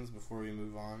connections before we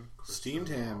move on? Steamed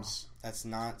hams. That's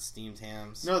not steamed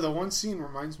hams. No, the one scene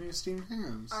reminds me of steamed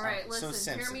hams. Alright,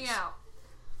 listen, hear me out.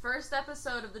 First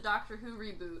episode of the Doctor Who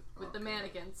reboot with the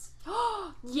mannequins.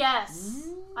 Yes!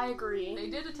 I agree. They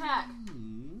did attack.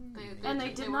 They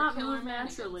did not move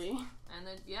naturally. And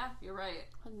then, yeah, you're right.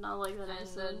 I did not like that And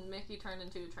episode. then Mickey turned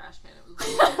into a trash can.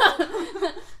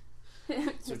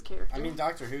 It was His character. I mean,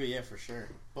 Doctor Who, yeah, for sure.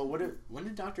 But when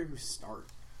did Doctor Who start?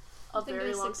 A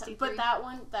very long time. But that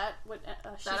one, that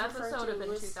episode had been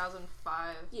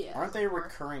 2005. Yeah. Aren't they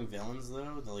recurring villains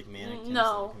though? The like mannequins.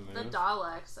 No, that can move? The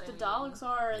Daleks. The Daleks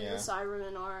are, and Yeah. the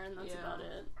Cybermen are, and that's about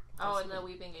it. Oh, and the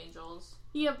Weeping Angels.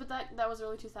 Yeah, but that was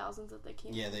early 2000s that they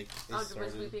came. Yeah, they was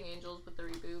started. Weeping Angels, but the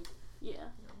reboot. Yeah.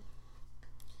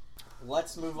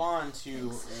 Let's move on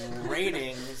to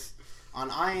ratings on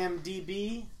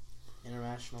IMDb,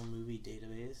 International Movie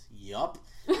Database. Yup.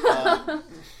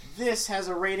 This has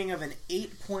a rating of an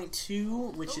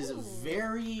 8.2, which is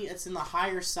it's in the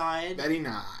higher side. Very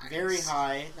nice. Very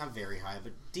high. Not very high,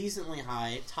 but decently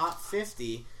high. Top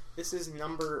 50. This is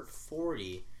number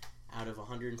 40 out of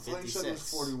 156. I thought you said it was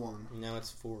 41. No,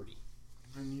 it's 40.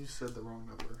 And you said the wrong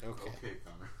number. Okay,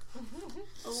 Connor.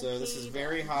 So this is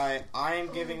very high. I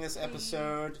am giving this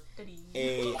episode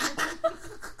a...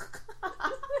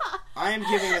 I am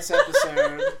giving this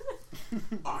episode...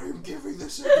 I am giving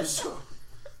this episode...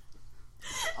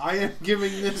 I am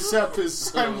giving this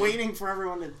episode... I'm waiting for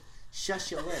everyone to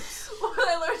shush your lips. What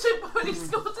I learned at Pony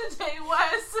School today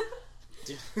was...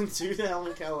 Do the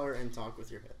Helen Keller and talk with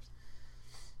your hips.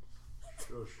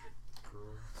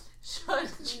 Shut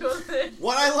your lips.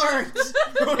 What I learned!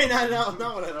 Wait, not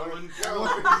what I learned.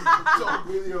 Talk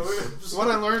with your hips. What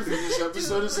I learned in this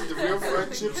episode is that the real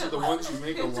friendships are the ones you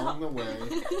make along the way.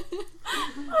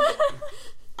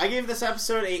 I gave this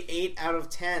episode a 8 out of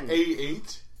 10. A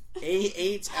 8? A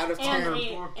 8 out of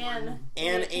 10.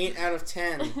 And 8 out of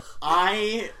 10.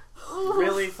 I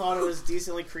really thought it was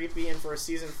decently creepy, and for a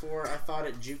season 4, I thought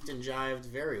it juked and jived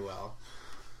very well.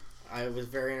 I was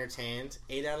very entertained.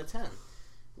 8 out of 10.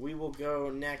 We will go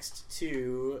next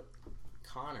to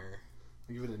Connor.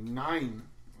 I give it a 9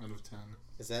 out of 10.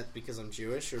 Is that because I'm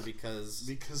Jewish or because...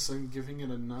 Because I'm giving it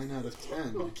a 9 out of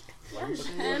 10. Okay.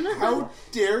 How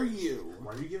dare you?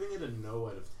 Why are you giving it a no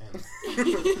out of 10?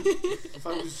 If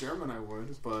I was German, I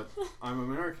would, but I'm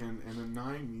American, and a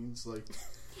 9 means, like,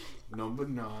 number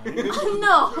 9.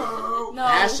 No!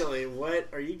 Ashley, what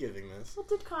are you giving this? Well,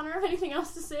 did Connor have anything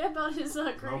else to say about his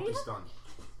grade? Nope, it's done.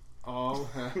 Oh,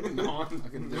 no, I'm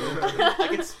not gonna do it. I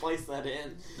can splice that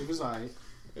in. It was I.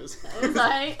 It was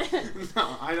I.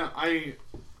 No, I don't.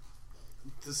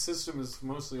 The system is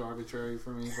mostly arbitrary for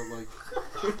me, but like,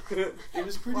 it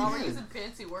was pretty While we're good. using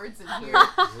fancy words in here.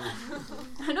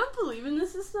 I don't believe in the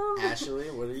system.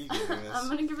 Ashley, what are you giving this? I'm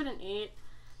gonna give it an 8.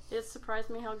 It surprised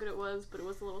me how good it was, but it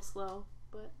was a little slow.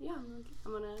 But yeah, I'm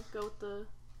gonna go with the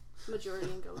majority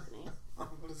and go with an 8. I'm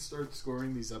gonna start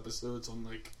scoring these episodes on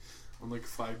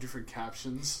 5 different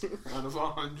captions out of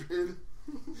 100.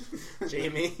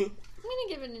 Jamie? I'm gonna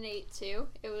give it an 8 too.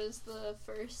 It was the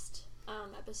first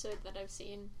episode that I've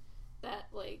seen that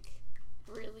like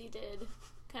really did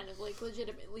kind of like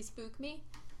legitimately spook me.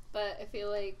 But I feel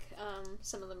like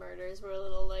some of the murders were a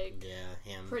little like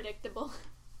predictable.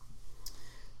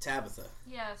 Tabitha.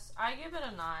 Yes, I give it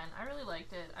a 9. I really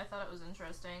liked it. I thought it was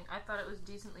interesting. I thought it was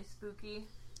decently spooky.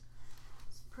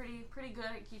 It's pretty good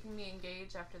at keeping me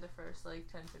engaged after the first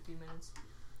 10-15 minutes.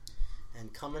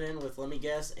 And coming in with, let me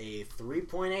guess, a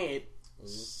 3.8.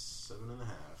 7.5.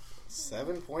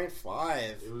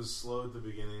 7.5. It was slow at the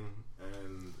beginning,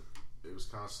 and it was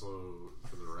kind of slow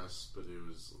for the rest, but it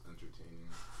was entertaining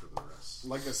for the rest.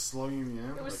 Like a slow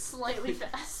UM? It was slightly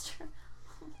faster.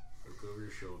 Look over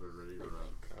your shoulder, ready to run.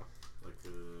 Like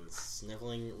a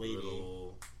sniveling lady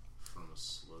from a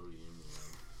slow UM.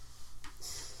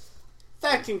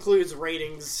 That concludes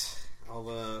ratings. I'll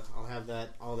have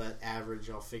all that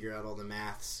average. I'll figure out all the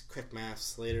quick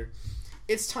maths later.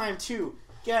 It's time to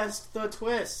guess the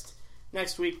twist.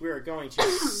 Next week we are going to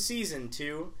season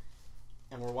 2,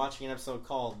 and we're watching an episode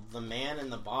called "The Man in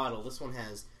the Bottle." This one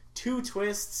has 2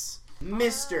 twists.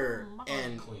 Mr.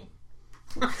 and Queen.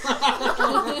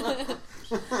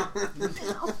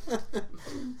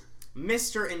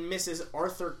 Mr. and Mrs.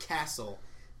 Arthur Castle,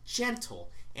 gentle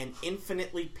and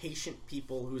infinitely patient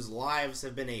people whose lives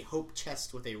have been a hope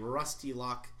chest with a rusty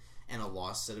lock and a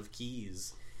lost set of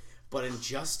keys. But in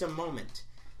just a moment,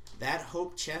 that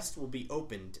hope chest will be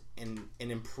opened, and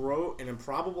an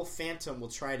improbable phantom will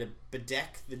try to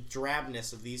bedeck the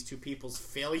drabness of these 2 people's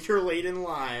failure-laden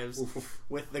lives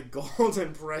with the gold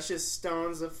and precious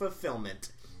stones of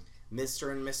fulfillment.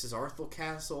 Mr. and Mrs.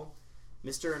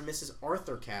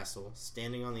 Arthur Castle,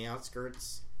 standing on the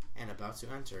outskirts and about to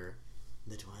enter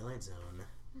the Twilight Zone.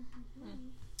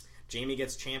 Jamie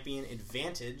gets champion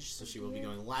advantage, so she will be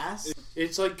going last.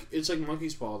 It's like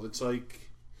Monkey's Paw. It's like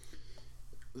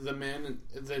the man.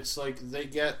 That's like they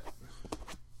get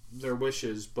their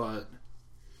wishes, but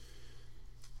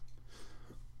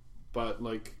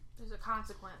like there's a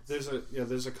consequence.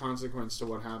 There's a consequence to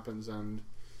what happens, and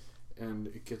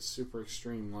it gets super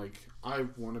extreme. Like I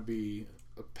want to be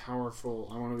the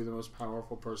most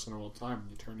powerful person of all time.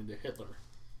 You turn into Hitler.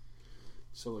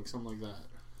 So like something like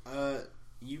that.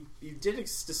 You did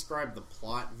describe the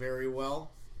plot very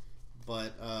well,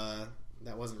 but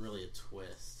that wasn't really a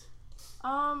twist.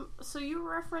 So you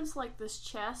referenced like this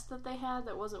chest that they had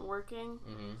that wasn't working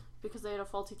because they had a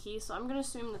faulty key. So I'm gonna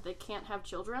assume that they can't have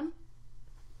children,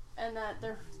 and that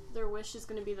their wish is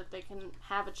gonna be that they can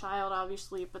have a child,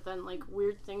 obviously. But then like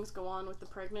weird things go on with the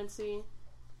pregnancy,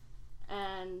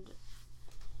 and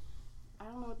I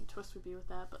don't know what the twist would be with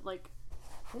that, but like.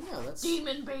 Yeah, that's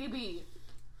demon baby.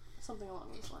 Something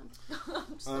along those lines.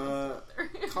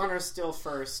 Connor's still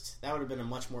first. That would have been a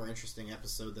much more interesting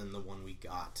episode than the one we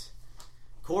got.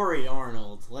 Corey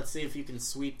Arnold, let's see if you can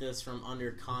sweep this from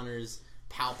under Connor's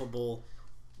palpable,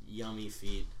 yummy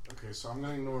feet. Okay, so I'm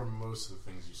going to ignore most of the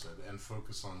things you said and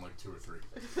focus on like 2 or 3.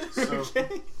 So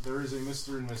there is a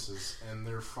Mr. and Mrs. and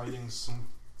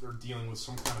they're dealing with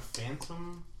some kind of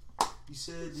phantom.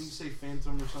 Did you say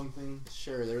phantom or something?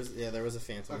 Sure, there was a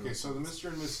phantom. Okay, so the Mr.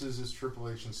 and Mrs. is Triple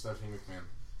H and Stephanie McMahon.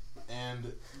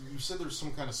 And you said there's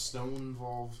some kind of stone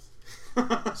involved.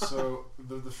 So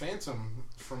the phantom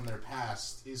from their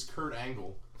past is Kurt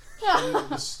Angle. And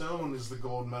the stone is the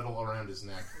gold medal around his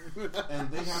neck. And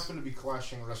they happen to be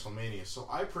clashing at WrestleMania. So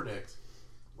I predict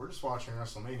we're just watching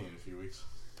WrestleMania in a few weeks.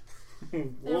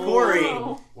 Corey,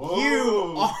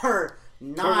 you are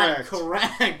not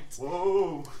correct.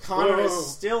 Whoa. Connor is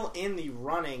still in the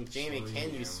running. Jamie,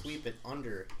 can you sweep it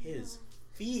under his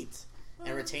feet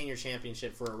and retain your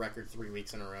championship for a record 3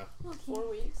 weeks in a row?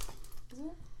 4 weeks. Is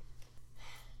it?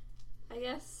 I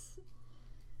guess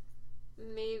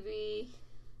maybe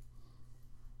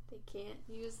they can't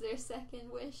use their second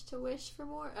wish to wish for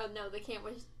more. Oh no, they can't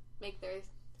make their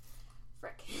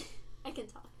frick. I can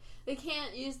talk. They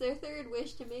can't use their third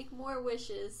wish to make more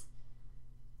wishes.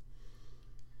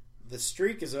 The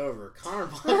streak is over. Connor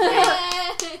Buckley,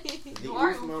 the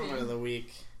youth moment of the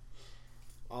week.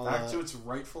 Back to its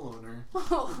rightful owner.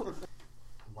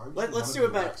 Let's do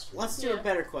a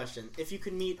better question. If you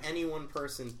could meet any one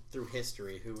person through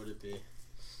history, who would it be?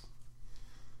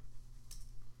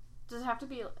 Does it have to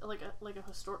be like a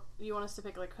historic? You want us to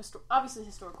pick like obviously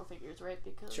historical figures, right?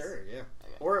 Because sure, yeah.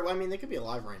 Okay. Or I mean, they could be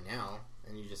alive right now,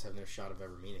 and you just have no shot of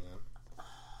ever meeting them.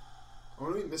 I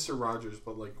want to meet Mr. Rogers,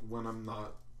 but like when I'm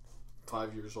not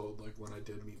 5 years old, like when I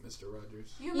did meet Mr.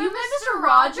 Rogers. You met Mr.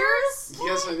 Rogers?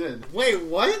 Yes, I did. Wait,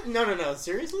 what? No.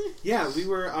 Seriously? Yeah, we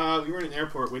were in an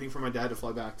airport waiting for my dad to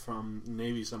fly back from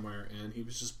Navy somewhere, and he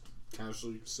was just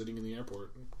casually sitting in the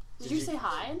airport. Did you say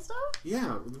hi and stuff?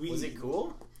 Yeah. Was it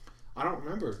cool? I don't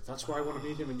remember. That's why I want to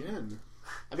meet him again.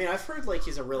 I mean, I've heard like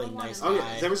he's a really nice guy. Oh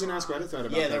yeah, there was an Ask Reddit thread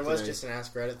about that. Yeah, there was today. just an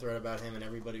Ask Reddit thread about him, and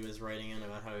everybody was writing in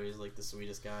about how he was like the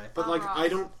sweetest guy. But like, I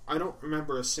don't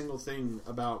remember a single thing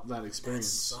about that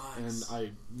experience, That and sucks.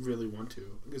 I really want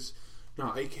to because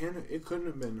it couldn't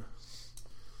have been.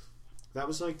 That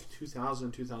was like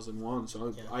 2000, 2001,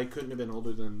 so I couldn't have been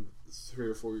older than 3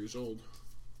 or 4 years old.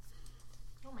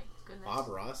 Oh my goodness. Bob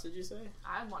Ross, did you say?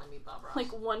 I want to meet Bob Ross.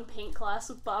 Like one paint class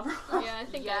with Bob Ross. Yeah, I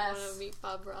think I want to meet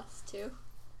Bob Ross too.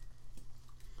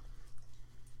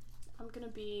 I'm gonna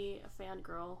be a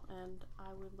fangirl, and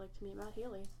I would like to meet Matt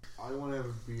Healy. I want to have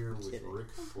a beer with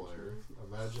Ric Flair.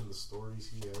 Imagine the stories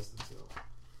he has to tell.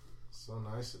 So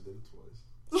nice it did twice.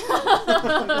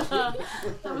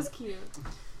 That was cute.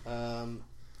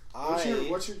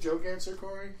 What's your joke answer,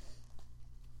 Corey?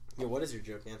 Yeah, what is your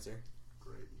joke answer?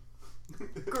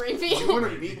 Gravy. You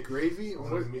want to meet Gravy? I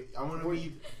want to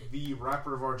meet the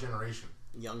rapper of our generation.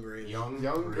 Young Gravy.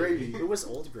 Young Gravy. Who was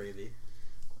Old Gravy?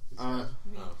 Oh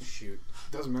shoot!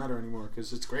 Doesn't matter anymore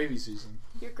because it's gravy season.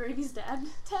 Your Gravy's dad,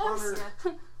 Tabs?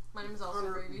 Yeah. My name is also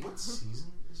Gravy. What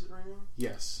season is it right now?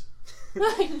 Yes.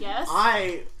 Yes.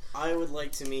 I would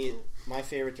like to meet my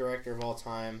favorite director of all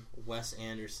time, Wes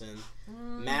Anderson,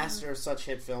 master of such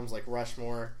hit films like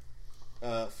Rushmore,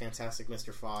 Fantastic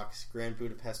Mr. Fox, Grand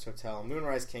Budapest Hotel,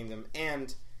 Moonrise Kingdom,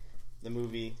 and the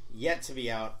movie yet to be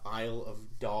out, Isle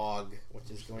of Dog, which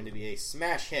is going to be a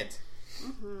smash hit.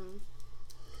 Mm-hmm.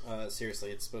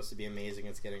 Seriously, it's supposed to be amazing.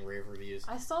 It's getting rave reviews.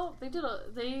 I saw they did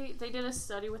a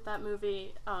study with that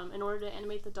movie. In order to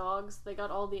animate the dogs, they got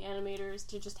all the animators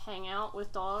to just hang out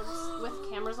with dogs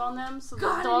with cameras on them, so the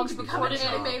dogs recorded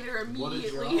an animator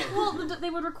immediately. Well,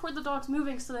 they would record the dogs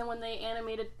moving, so then when they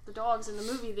animated the dogs in the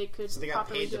movie, they could. So they got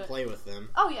properly paid to do it. play with them.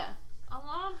 Oh yeah. I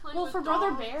want to play Well, with for dogs.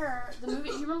 Brother Bear, the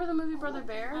movie. You remember the movie Brother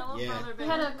Bear? I love Brother They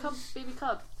Bear. had a baby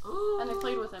cub, and they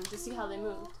played with him to see how they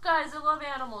moved. Guys, I love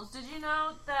animals. Did you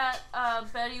know that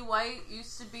Betty White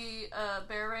used to be a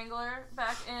bear wrangler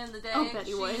back in the day? Oh,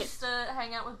 Betty she White. used to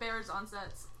hang out with bears on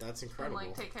sets. That's incredible.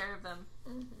 And, take care of them.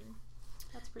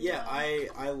 That's pretty Yeah, bad.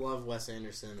 I love Wes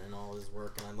Anderson and all his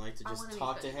work, and I'd like to I just wanna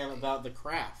talk meet to Betty him White. about the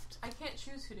craft. I can't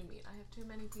choose who to meet. I have too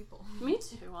many people. Me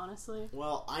too, honestly.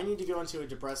 Well, I need to go into a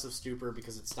depressive stupor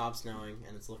because it stopped snowing,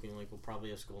 and it's looking like we'll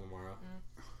probably have school tomorrow.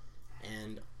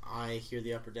 And I hear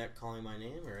the upper deck calling my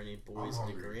name, or any boys in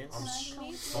agreement.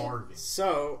 I'm starving.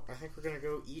 So, I think we're going to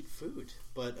go eat food.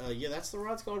 But, yeah, that's the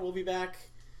Rod Squad. We'll be back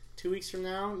 2 weeks from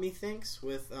now, methinks,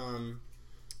 with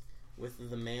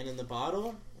The Man in the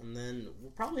Bottle. And then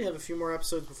we'll probably have a few more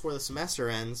episodes before the semester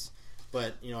ends.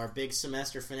 But, our big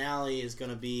semester finale is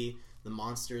going to be The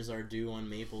Monsters Are Due on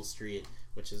Maple Street,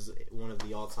 which is one of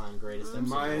the all-time greatest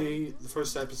episodes. The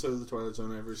first episode of The Twilight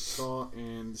Zone I ever saw,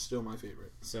 and still my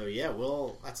favorite. So yeah,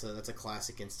 that's a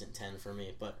classic instant 10 for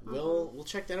me. But we'll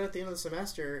check that out at the end of the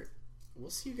semester.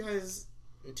 We'll see you guys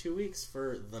in 2 weeks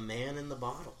for The Man in the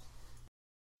Bottle.